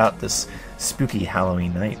check it out this spooky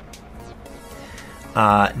Halloween night.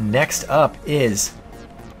 Next up is,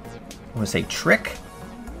 I want to say Trick.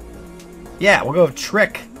 Yeah, we'll go with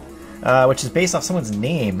Trick, which is based off someone's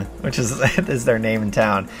name, which is their name in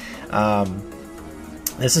town.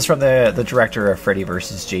 This is from the director of Freddy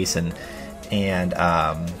vs. Jason and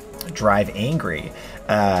Drive Angry.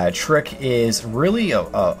 Trick is really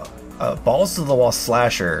a balls to the wall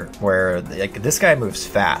slasher where like this guy moves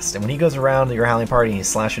fast, and when he goes around your Halloween party and he's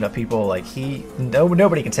slashing up people, like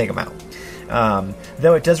nobody can take him out.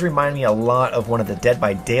 Though it does remind me a lot of one of the Dead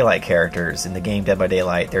by Daylight characters in the game Dead by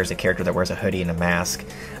Daylight. There's a character that wears a hoodie and a mask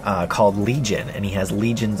called Legion, and he has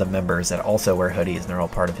legions of members that also wear hoodies, and they're all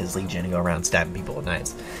part of his legion and go around stabbing people at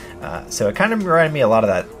nights. So it kind of reminded me a lot of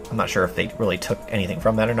that. I'm not sure if they really took anything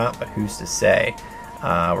from that or not, but who's to say?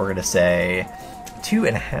 We're going to say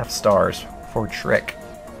 2.5 stars for Trick.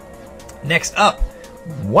 Next up,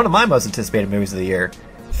 one of my most anticipated movies of the year,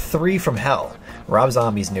 3 from Hell, Rob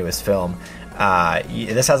Zombie's newest film.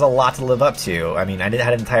 This has a lot to live up to. I mean, I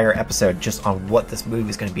had an entire episode just on what this movie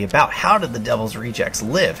is going to be about. How did the Devil's Rejects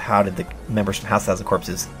live? How did the members from House of Thousand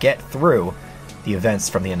Corpses get through the events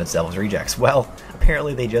from the end of Devil's Rejects? Well,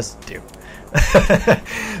 apparently they just do.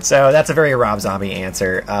 So that's a very Rob Zombie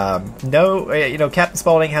answer. Captain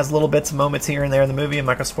Spaulding has little bits of moments here and there in the movie. I'm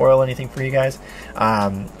not going to spoil anything for you guys.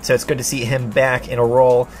 So it's good to see him back in a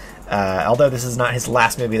role. Although this is not his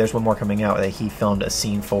last movie, there's one more coming out that he filmed a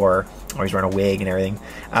scene for, where he's wearing a wig and everything.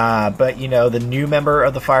 But the new member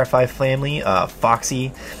of the Firefly family,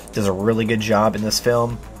 Foxy, does a really good job in this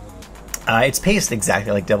film. It's paced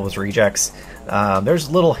exactly like Devil's Rejects. There's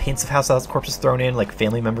little hints of House of Corpses thrown in, like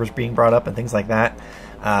family members being brought up and things like that.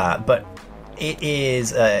 But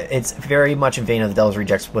it's very much in vein of the Devil's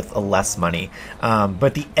Rejects with less money.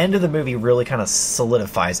 But the end of the movie really kind of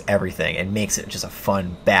solidifies everything and makes it just a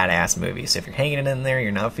fun, badass movie. So if you're hanging it in there,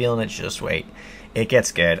 you're not feeling it, just wait. It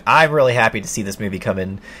gets good. I'm really happy to see this movie come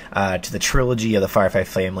in to the trilogy of the Firefly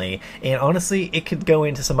family, and honestly, it could go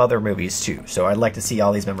into some other movies too. So I'd like to see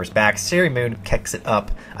all these members back. Sherry Moon kicks it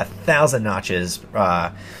up 1,000 notches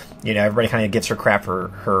everybody kind of gives her crap for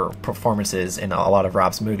her performances in a lot of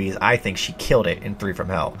Rob's movies. I think she killed it in Three from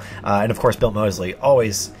Hell. And of course, Bill Moseley,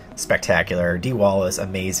 always spectacular. Dee Wallace,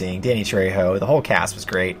 amazing. Danny Trejo, the whole cast was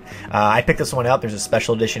great. I picked this one up. There's a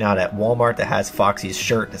special edition out at Walmart that has Foxy's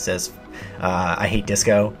shirt that says I hate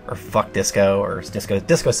disco, or fuck disco, or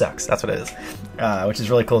disco sucks. That's what it is, which is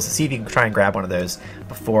really cool. So see if you can try and grab one of those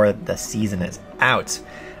before the season is out.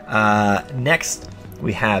 Next,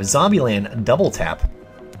 we have Zombieland Double Tap.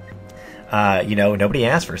 Nobody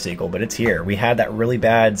asked for a sequel, but it's here. We had that really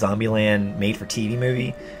bad Zombieland made-for-TV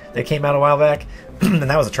movie that came out a while back, and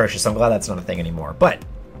that was atrocious, so I'm glad that's not a thing anymore. But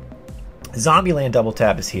Zombieland Double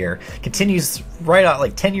Tap is here. Continues right out,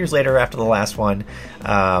 like 10 years later after the last one.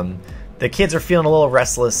 The kids are feeling a little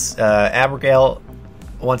restless. Abigail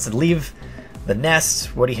wants to leave the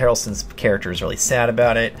nest. Woody Harrelson's character is really sad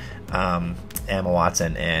about it. Emma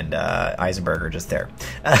Watson and Eisenberg are just there.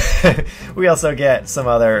 We also get some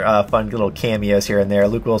other fun little cameos here and there.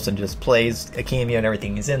 Luke Wilson just plays a cameo and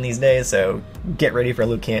everything he's in these days, so get ready for a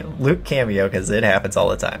Luke cameo, because it happens all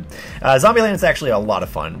the time. Zombieland is actually a lot of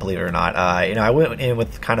fun, believe it or not. I went in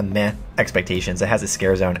with kind of meh expectations. It has a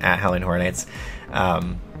scare zone at Halloween Horror Nights.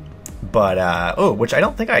 Which I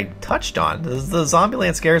don't think I touched on. The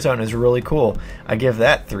Zombieland Scare Zone is really cool. I give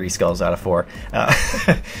that 3 skulls out of 4.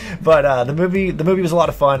 The movie was a lot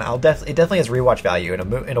of fun. It definitely has rewatch value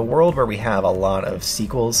in a world where we have a lot of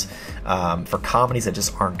sequels for comedies that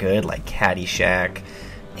just aren't good, like Caddyshack,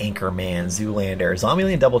 Anchorman, Zoolander.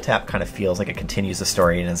 Zombieland Double Tap kind of feels like it continues the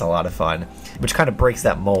story and is a lot of fun, which kind of breaks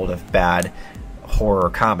that mold of bad horror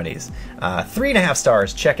comedies. 3.5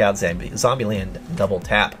 stars. Check out Zombieland Double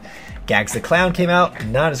Tap. Gags the Clown came out.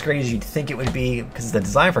 Not as great as you'd think it would be, because the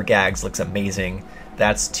design for Gags looks amazing.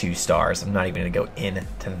 That's 2 stars. I'm not even going to go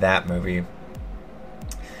into that movie.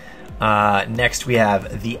 Next, we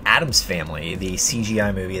have The Addams Family, the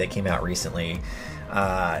CGI movie that came out recently.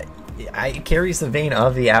 It carries the vein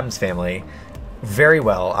of The Addams Family very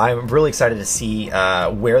well. I'm really excited to see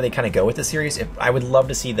where they kind of go with the series. I would love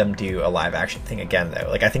to see them do a live action thing again, though.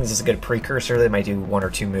 Like, I think this is a good precursor. They might do 1 or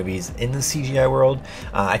 2 movies in the CGI world.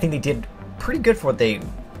 I think they did pretty good for what they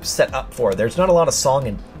set up for. There's not a lot of song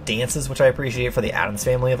and dances, which I appreciate for the Addams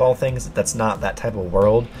Family of all things. That's not that type of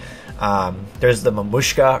world. There's the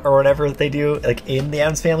mamushka or whatever that they do, like, in the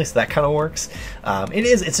Addams Family, so that kind of works.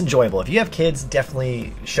 It's enjoyable. If you have kids,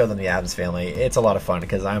 definitely show them the Addams Family. It's a lot of fun,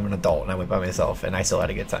 because I'm an adult and I went by myself and I still had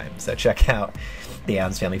a good time. So check out the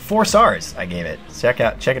Addams Family. 4 stars I gave it. Check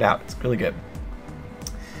it out. It's really good.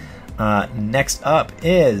 Next up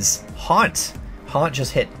is Haunt. Haunt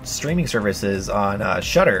just hit streaming services on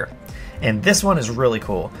Shudder, and this one is really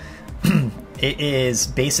cool. It is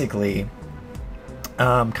basically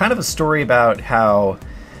kind of a story about how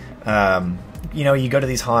you go to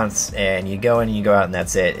these haunts and you go in and you go out and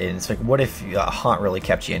that's it. And it's like, what if a haunt really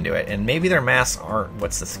kept you into it? And maybe their masks aren't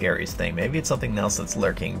what's the scariest thing. Maybe it's something else that's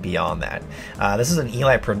lurking beyond that. This is an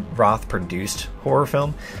Eli Roth produced horror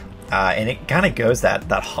film. And it kind of goes that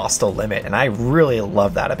hostile limit, and I really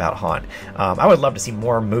love that about Haunt. I would love to see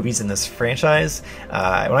more movies in this franchise. When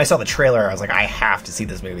I saw the trailer, I was like, I have to see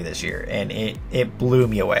this movie this year, and it blew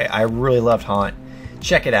me away. I really loved Haunt.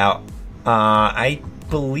 Check it out. I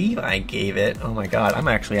believe I gave it, oh my god, I'm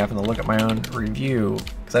actually having to look at my own review,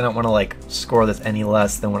 because I don't want to score this any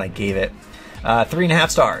less than what I gave it. 3.5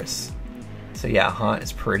 stars. So yeah, Haunt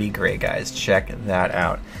is pretty great, guys. Check that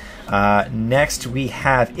out. Next we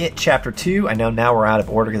have It Chapter 2. I know now we're out of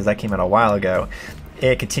order because that came out a while ago.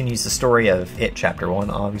 It continues the story of It Chapter 1,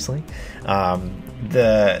 obviously.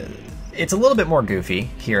 It's a little bit more goofy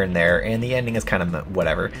here and there, and the ending is kind of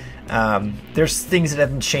whatever. There's things that have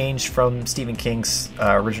been changed from Stephen King's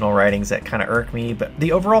original writings that kind of irk me, but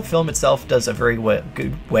the overall film itself does a very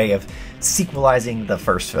good way of sequelizing the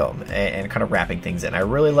first film and kind of wrapping things in. I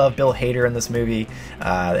really love Bill Hader in this movie.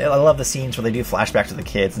 I love the scenes where they do flashbacks to the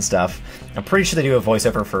kids and stuff. I'm pretty sure they do a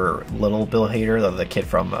voiceover for little Bill Hader, the kid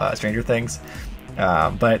from Stranger Things.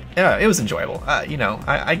 But yeah, it was enjoyable.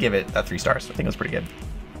 I give it 3 stars. I think it was pretty good.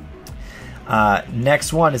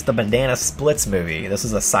 Next one is the Banana Splits movie. This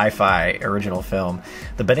is a sci-fi original film.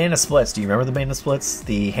 The Banana Splits, do you remember the Banana Splits?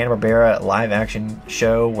 The Hanna-Barbera live-action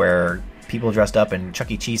show where people dressed up in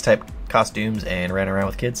Chuck E. Cheese type costumes and ran around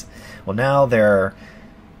with kids? Well, now they're,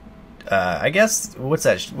 I guess, what's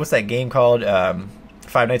that game called?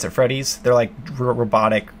 Five Nights at Freddy's. They're like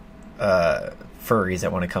robotic furries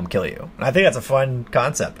that want to come kill you. And I think that's a fun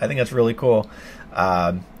concept. I think that's really cool.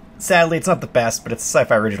 Sadly, it's not the best, but it's a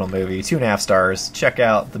sci-fi original movie. 2.5 stars. Check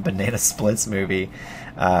out the Banana Splits movie.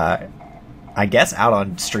 I guess out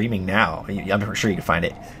on streaming now. I'm sure you can find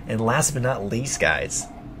it. And last but not least, guys,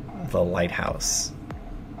 The Lighthouse.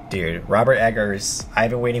 Dude, Robert Eggers, I've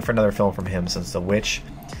been waiting for another film from him since The Witch.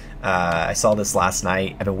 I saw this last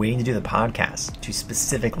night. I've been waiting to do the podcast to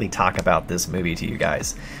specifically talk about this movie to you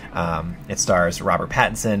guys. It stars Robert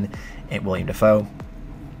Pattinson and William Dafoe.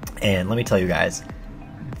 And let me tell you guys,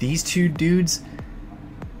 these two dudes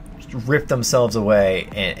ripped themselves away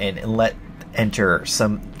and let enter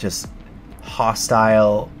some just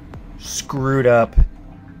hostile, screwed up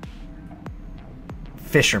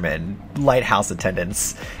fishermen, lighthouse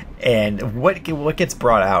attendants. And what gets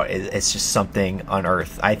brought out is just something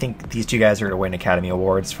unearthed. I think these two guys are going to win Academy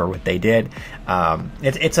Awards for what they did.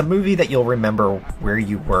 It's a movie that you'll remember where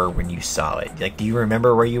you were when you saw it. Like, do you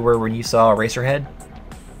remember where you were when you saw Eraserhead?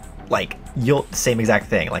 Like, same exact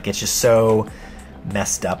thing. Like, it's just so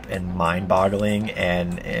messed up and mind-boggling,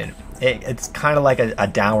 and it's kind of like a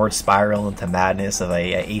downward spiral into madness of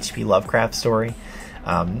a H.P. Lovecraft story.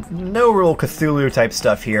 No real Cthulhu type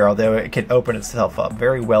stuff here, although it can open itself up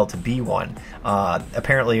very well to be one.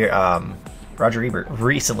 Apparently, Roger Ebert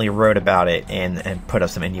recently wrote about it and put up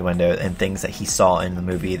some innuendo and things that he saw in the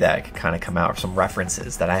movie that could kind of come out, some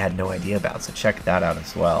references that I had no idea about. So check that out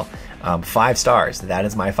as well. 5 stars. That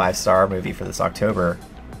is my 5-star movie for this October.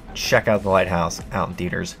 Check out The Lighthouse out in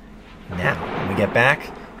theaters now. When we get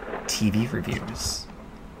back, TV reviews.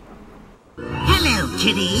 Hello,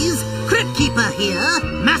 kiddies. Crypt Keeper here,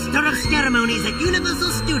 master of ceremonies at Universal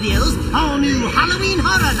Studios. All new Halloween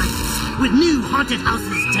Horror Nights with new haunted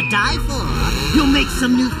houses to die for. You'll make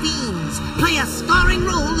some new fiends, play a starring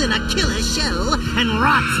role in a killer show, and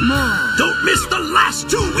lots more. Don't miss the last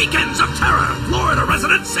 2 weekends of terror. Florida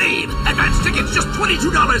residents save. Advance tickets just $22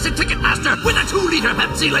 at Ticketmaster with a 2-liter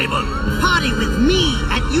Pepsi label. Party with me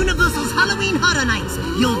at Universal's Halloween Horror Nights.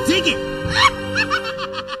 You'll dig it.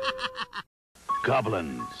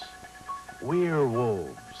 Goblins,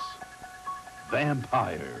 werewolves,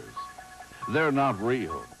 vampires. They're not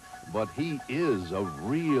real, but he is a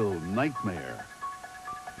real nightmare.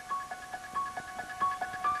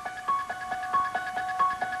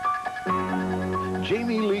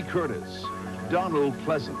 Jamie Lee Curtis, Donald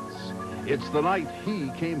Pleasance. It's the night he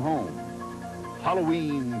came home.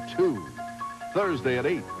 Halloween 2, Thursday at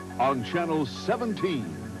 8 on Channel 17.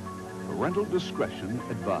 Parental discretion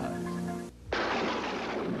advised.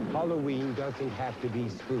 Halloween doesn't have to be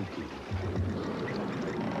spooky.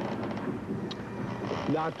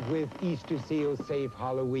 Not with Easter Seal Safe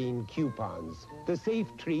Halloween coupons. The safe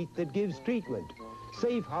treat that gives treatment.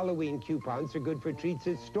 Safe Halloween coupons are good for treats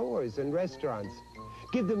at stores and restaurants.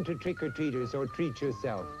 Give them to trick-or-treaters or treat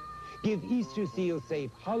yourself. Give Easter Seal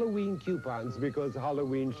Safe Halloween coupons because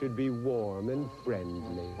Halloween should be warm and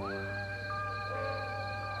friendly.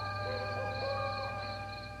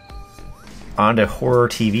 On to horror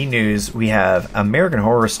TV news, we have American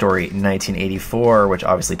Horror Story 1984, which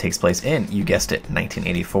obviously takes place in, you guessed it,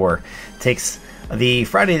 1984. Takes the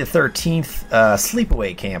Friday the 13th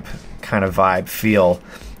sleepaway camp kind of vibe feel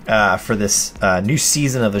for this new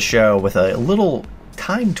season of the show with a little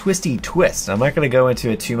time-twisty twist. I'm not going to go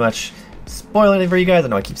into it too much, spoiling it for you guys. I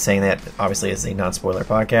know I keep saying that, obviously, it's a non-spoiler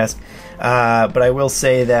podcast. But I will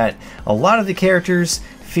say that a lot of the characters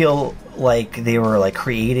feel like they were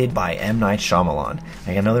created by M. Night Shyamalan.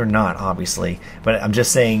 I know they're not, obviously, but I'm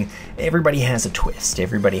just saying everybody has a twist.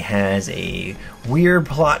 Everybody has a weird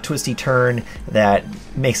plot twisty turn that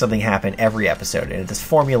makes something happen every episode, and it's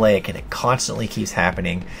formulaic and it constantly keeps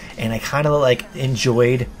happening. And I kind of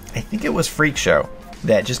enjoyed, I think it was Creepshow,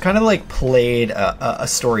 that just kind of played a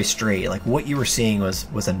story straight. Like, what you were seeing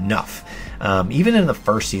was enough. Even in the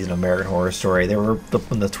first season of American Horror Story,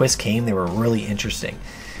 when the twists came, they were really interesting.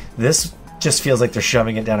 This just feels like they're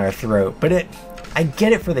shoving it down our throat, but I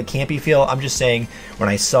get it for the campy feel. I'm just saying, when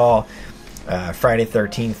I saw Friday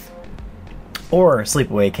 13th or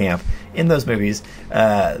Sleepaway Camp in those movies,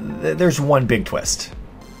 there's one big twist.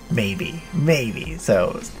 Maybe.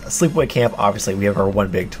 So Sleepaway Camp, obviously, we have our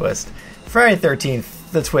one big twist. Friday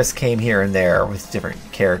 13th, the twist came here and there with different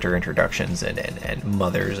character introductions and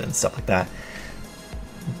mothers and stuff like that.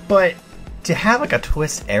 But to have a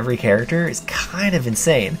twist every character is kind of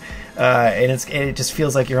insane, and it just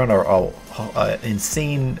feels like you're on a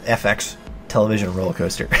insane FX television roller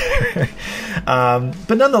coaster.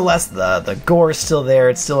 But nonetheless, the gore is still there.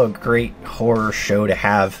 It's still a great horror show to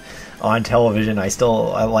have on television. I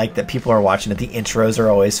like that people are watching it. The intros are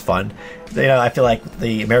always fun. I feel like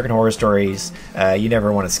the American Horror Stories, you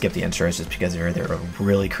never want to skip the intros just because they're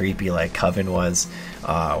really creepy, like Coven was,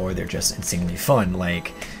 or they're just insanely fun,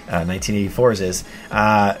 like 1984's is.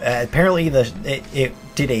 Apparently, it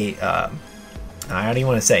did a. I don't even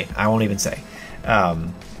want to say. I won't even say.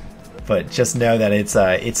 But just know that it's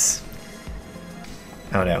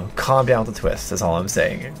I don't know. Calm down with the twist. That's all I'm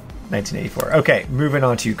saying. 1984. Okay, moving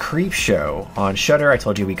on to Creepshow on Shudder. I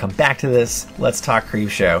told you we come back to this. Let's talk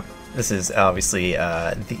Creepshow. This is obviously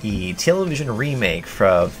the television remake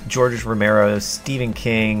from George Romero, Stephen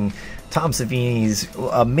King, Tom Savini's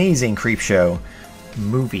amazing Creepshow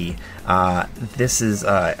movie. This is,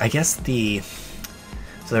 I guess,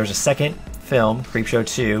 so there's a second film, Creepshow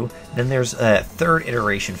 2. Then there's a third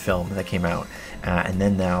iteration film that came out. And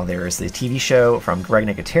then now there's the TV show from Greg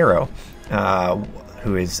Nicotero,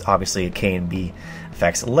 who is obviously a K&B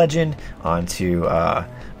effects legend, onto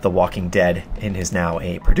The Walking Dead, and is now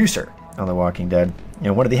a producer on The Walking Dead.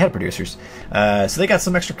 One of the head producers. So they got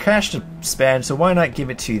some extra cash to spend, so why not give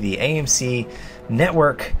it to the AMC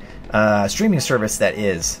network streaming service that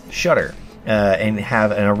is Shudder, and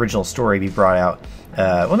have an original story be brought out.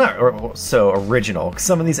 Well, not so original.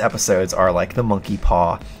 Some of these episodes are like the monkey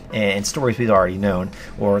paw and stories we've already known,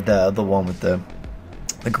 or the one with the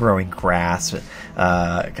growing grass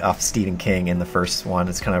off Stephen King in the first one.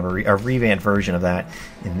 It's kind of a revamped version of that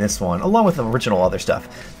in this one, along with the original other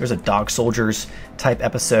stuff. There's a Dog Soldiers type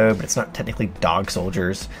episode, but it's not technically Dog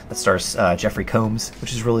Soldiers. That stars Jeffrey Combs,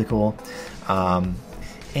 which is really cool.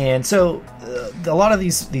 And so a lot of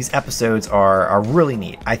these episodes are really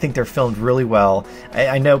neat. I think they're filmed really well.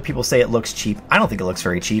 I know people say it looks cheap. I don't think it looks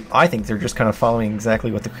very cheap. I think they're just kind of following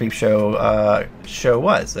exactly what the Creepshow show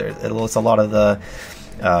was. It's a lot of the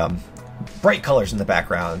bright colors in the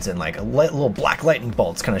backgrounds, and like little black lightning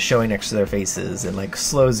bolts kind of showing next to their faces, and like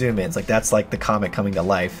slow zoom ins. Like that's like the comic coming to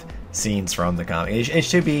life scenes from the comic. It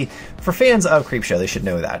should be, for fans of Creepshow, they should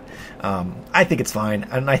know that. I think it's fine,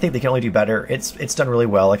 and I think they can only do better. It's done really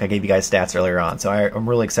well, like I gave you guys stats earlier on, so I'm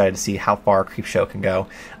really excited to see how far Creepshow can go.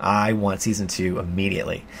 I want season 2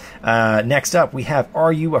 immediately. Next up, we have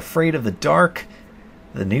Are You Afraid of the Dark?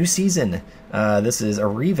 The new season. This is a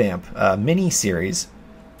revamp mini-series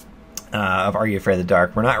of Are You Afraid of the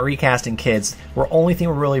Dark. We're not recasting kids. The only thing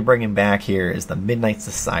we're really bringing back here is the Midnight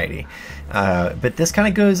Society. But this kind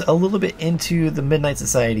of goes a little bit into the Midnight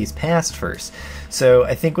Society's past first. So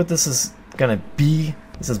I think what this is going to be,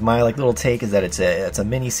 this is my like little take, is that it's a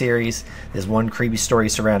mini series. There's one creepy story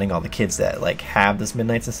surrounding all the kids that like have this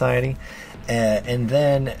Midnight Society, and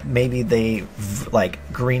then maybe they like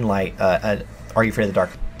greenlight Are You Afraid of the Dark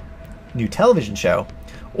new television show,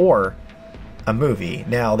 or a movie.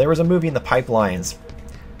 Now, there was a movie in the pipelines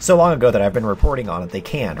so long ago that I've been reporting on it. They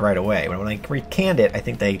canned right away. When I canned it, I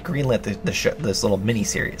think they greenlit the show, this little mini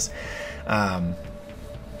series. And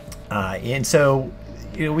so,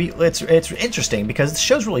 it's interesting because the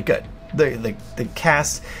show's really good. The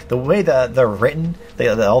cast, the way they're written,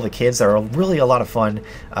 all the kids are really a lot of fun.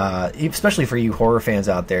 Especially for you horror fans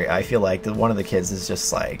out there, I feel like one of the kids is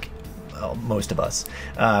just like most of us,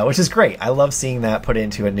 which is great. I love seeing that put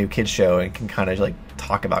into a new kids show and can kind of like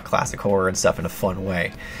talk about classic horror and stuff in a fun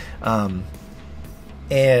way.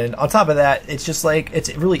 And on top of that, it's just like,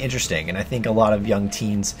 it's really interesting, and I think a lot of young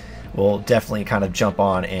teens will definitely kind of jump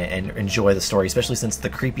on and enjoy the story, especially since the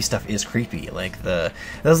creepy stuff is creepy. Like that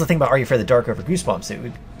was the thing about Are You Afraid of the Dark over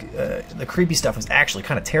Goosebumps. The creepy stuff was actually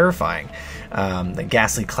kind of terrifying. The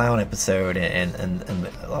ghastly clown episode and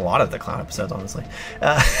a lot of the clown episodes, honestly.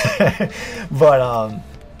 But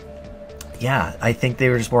yeah, I think they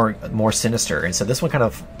were just more sinister, and so this one kind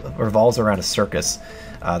of revolves around a circus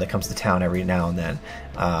that comes to town every now and then.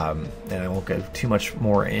 And I won't go too much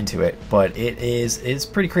more into it, but it's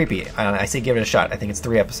pretty creepy. I say give it a shot. I think it's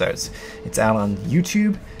 3 episodes. It's out on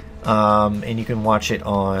YouTube, and you can watch it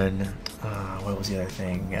on what was the other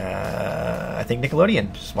thing? I think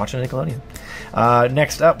Nickelodeon. Just watch it on Nickelodeon.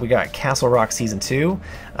 Next up, we got Castle Rock Season 2.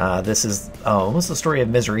 This is almost the story of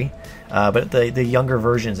Misery, but the younger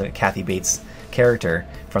versions of Kathy Bates' character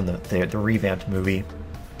from the revamped movie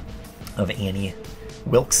of Annie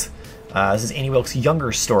Wilkes. This is Annie Wilkes'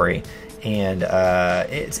 younger story, and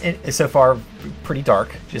it's so far pretty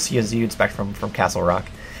dark, just as you'd expect from Castle Rock.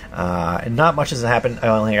 And not much has happened. I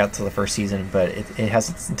only got to the first season, but it has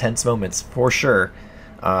its intense moments for sure.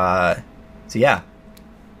 So yeah,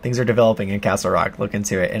 things are developing in Castle Rock. Look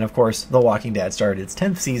into it. And of course, The Walking Dead started its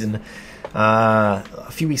 10th season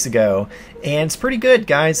a few weeks ago, and it's pretty good,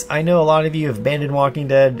 guys. I know a lot of you have abandoned Walking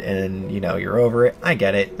Dead, and you're over it. I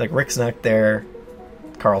get it. Like, Rick's not there,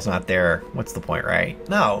 Carl's not there. What's the point, right?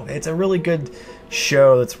 No, it's a really good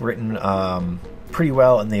show that's written pretty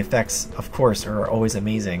well, and the effects, of course, are always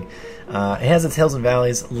amazing. It has its hills and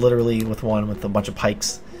valleys, literally with one with a bunch of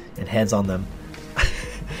pikes and heads on them.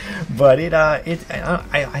 But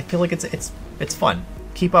I feel like it's fun.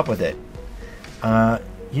 Keep up with it.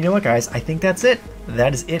 You know what, guys? I think that's it.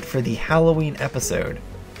 That is it for the Halloween episode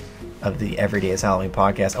of the Every Day is Halloween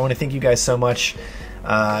podcast. I want to thank you guys so much.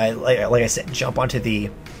 Like I said, jump onto the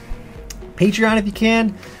Patreon if you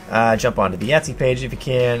can. Jump onto the Etsy page if you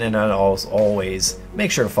can. And always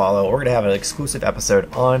make sure to follow. We're going to have an exclusive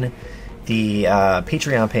episode on the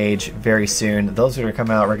Patreon page very soon. Those are going to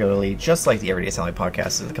come out regularly, just like the Every Day is Halloween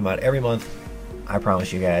podcast. It'll come out every month. I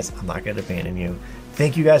promise you guys, I'm not going to abandon you.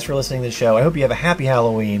 Thank you guys for listening to the show. I hope you have a happy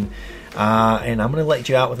Halloween. And I'm going to let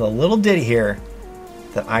you out with a little ditty here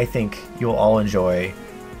that I think you'll all enjoy.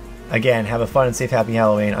 Again, have a fun and safe happy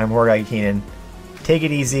Halloween. I'm Horguy Keenan. Take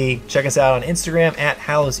it easy. Check us out on Instagram at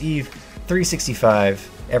HallowsEve365.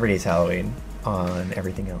 Every day's Halloween on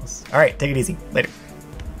everything else. All right, take it easy. Later.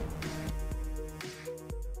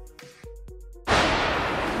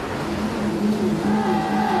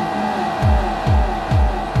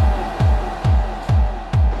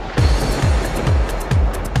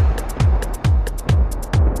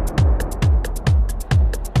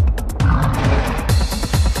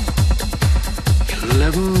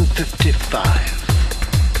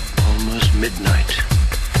 Almost midnight.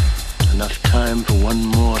 Enough time for one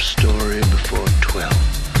more story before 12.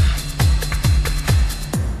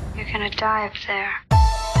 You're gonna die up there.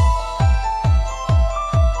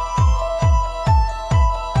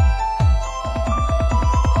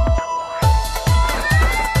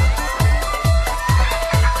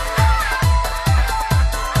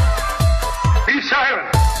 Be silent!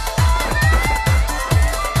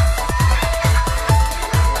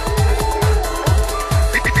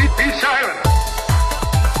 Be silent!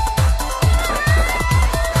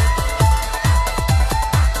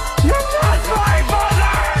 You're not my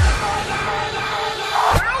mother!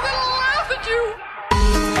 I'm gonna laugh at you!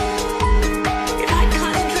 If I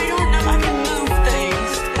concentrate hard enough, I can move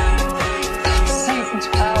things. Satan's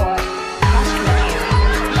power.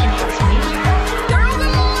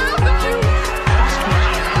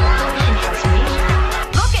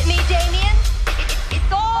 Look at me, Damien.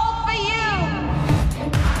 It's all for you.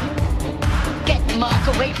 Get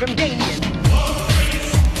Mark away from Damien.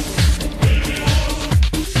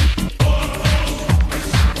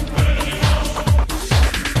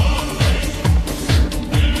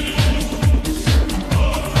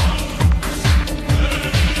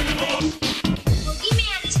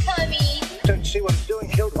 Boogeyman's coming. Don't you see what it's doing?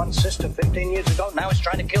 Killed one sister 15 years ago, now it's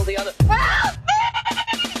trying to kill the other.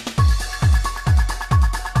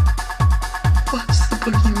 What's the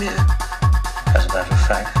boogeyman? As a matter of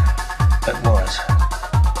fact, it was.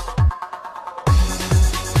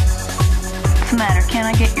 What's the matter? Can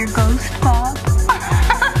I get your ghost, Bob?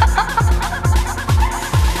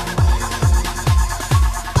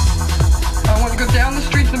 I want to go down the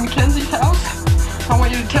street to Mackenzie's house. I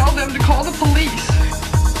want you to tell them to call the police.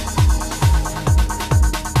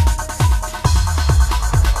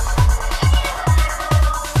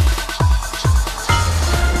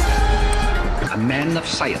 A man of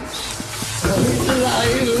science. It's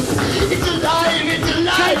alive! It's alive! It's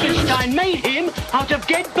alive! Frankenstein made him out of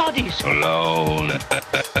dead bodies. Alone.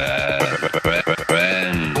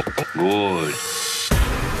 Friend. Good.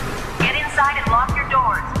 Get inside and lock your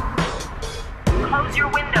doors. Close your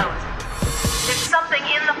windows. There's something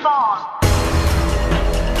in the fog.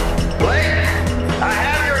 Blake, I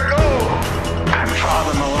have your gold. I'm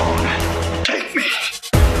Father Malone. Take me.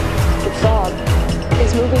 The fog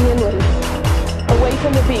is moving inland, away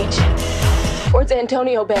from the beach, towards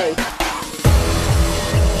Antonio Bay.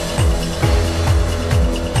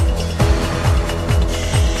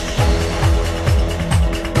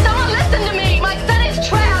 Someone listen to me! My son is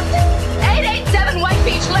trapped! 887 White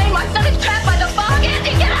Beach Lane, my son is trapped by the fog!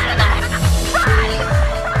 Andy, get out of there! Run!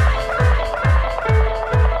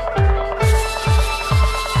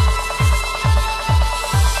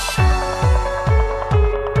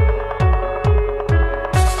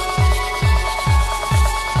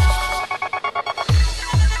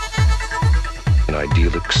 An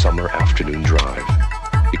idyllic summer afternoon drive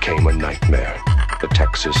became a nightmare. The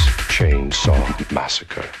Texas Chainsaw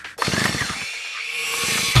Massacre.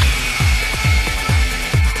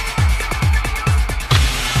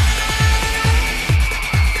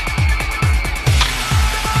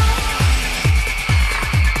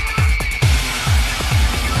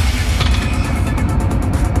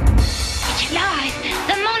 It's alive!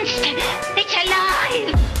 The monster! It's alive!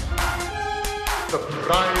 The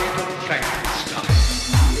Bride of Frankenstein.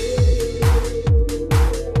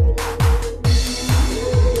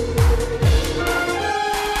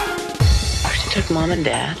 First he took Mom and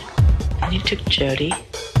Dad, then he took Jody,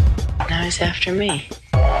 now he's after me.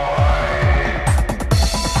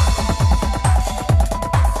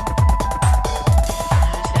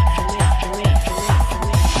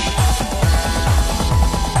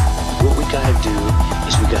 do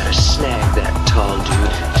is we gotta snag that tall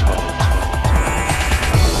dude.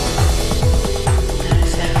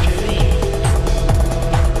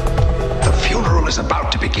 The funeral is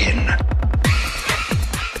about to begin.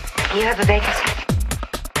 You have a vacancy.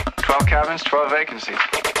 12 cabins, 12 vacancies.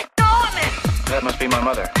 That must be my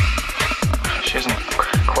mother. She isn't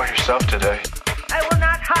quite herself today. I will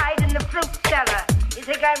not hide in the fruit cellar. You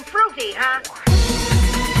think I'm fruity, huh?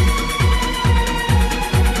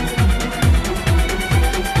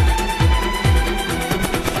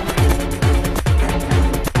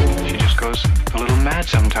 She just goes a little mad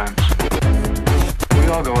sometimes. We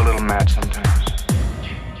all go a little mad sometimes.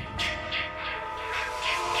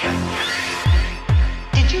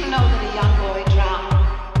 Did you know that a young boy drowned?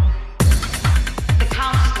 The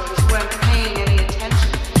counselors weren't paying any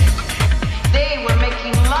attention. They were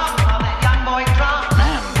making love while that young boy drowned.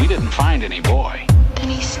 Ma'am, we didn't find any boy. Then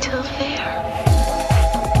he's still there.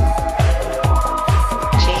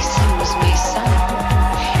 Jason was my son,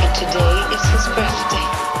 and today is his birthday.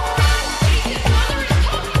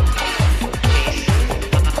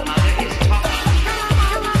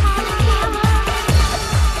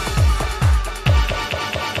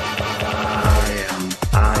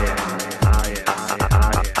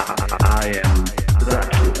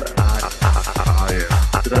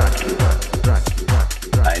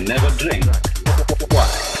 Drink. Why?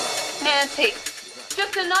 Nancy,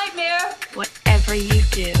 just a nightmare. Whatever you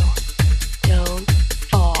do, don't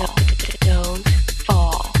fall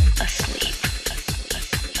asleep.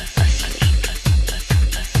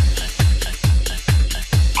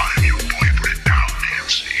 I'm your boyfriend now,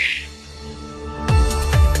 Nancy.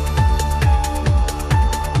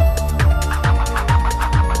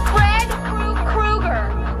 Fred Krueger.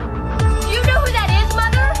 Do you know who that is,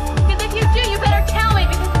 Mother? Because if you do, you better tell me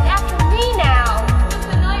because it's after me now. Just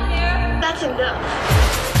a nightmare. That's enough.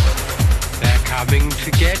 They're coming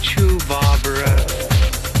to get you, Barbara.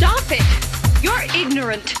 Stop it. You're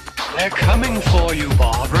ignorant. They're coming for you,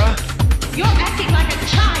 Barbara. You're acting like a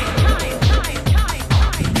child.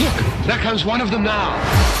 Look, there comes one of them now.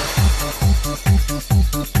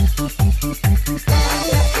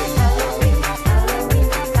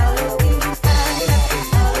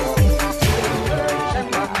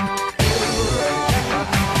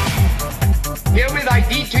 Herewith I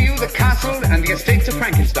deed to you the castle and the estates of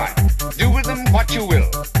Frankenstein. Do with them what you will,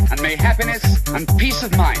 and may happiness and peace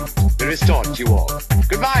of mind be restored to you all.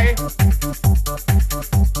 Goodbye.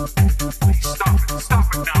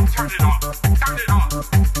 Stop it now. Turn it off. Turn it off.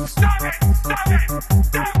 Stop it. Stop it.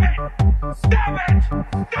 Stop it. Stop it.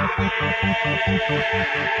 Stop it.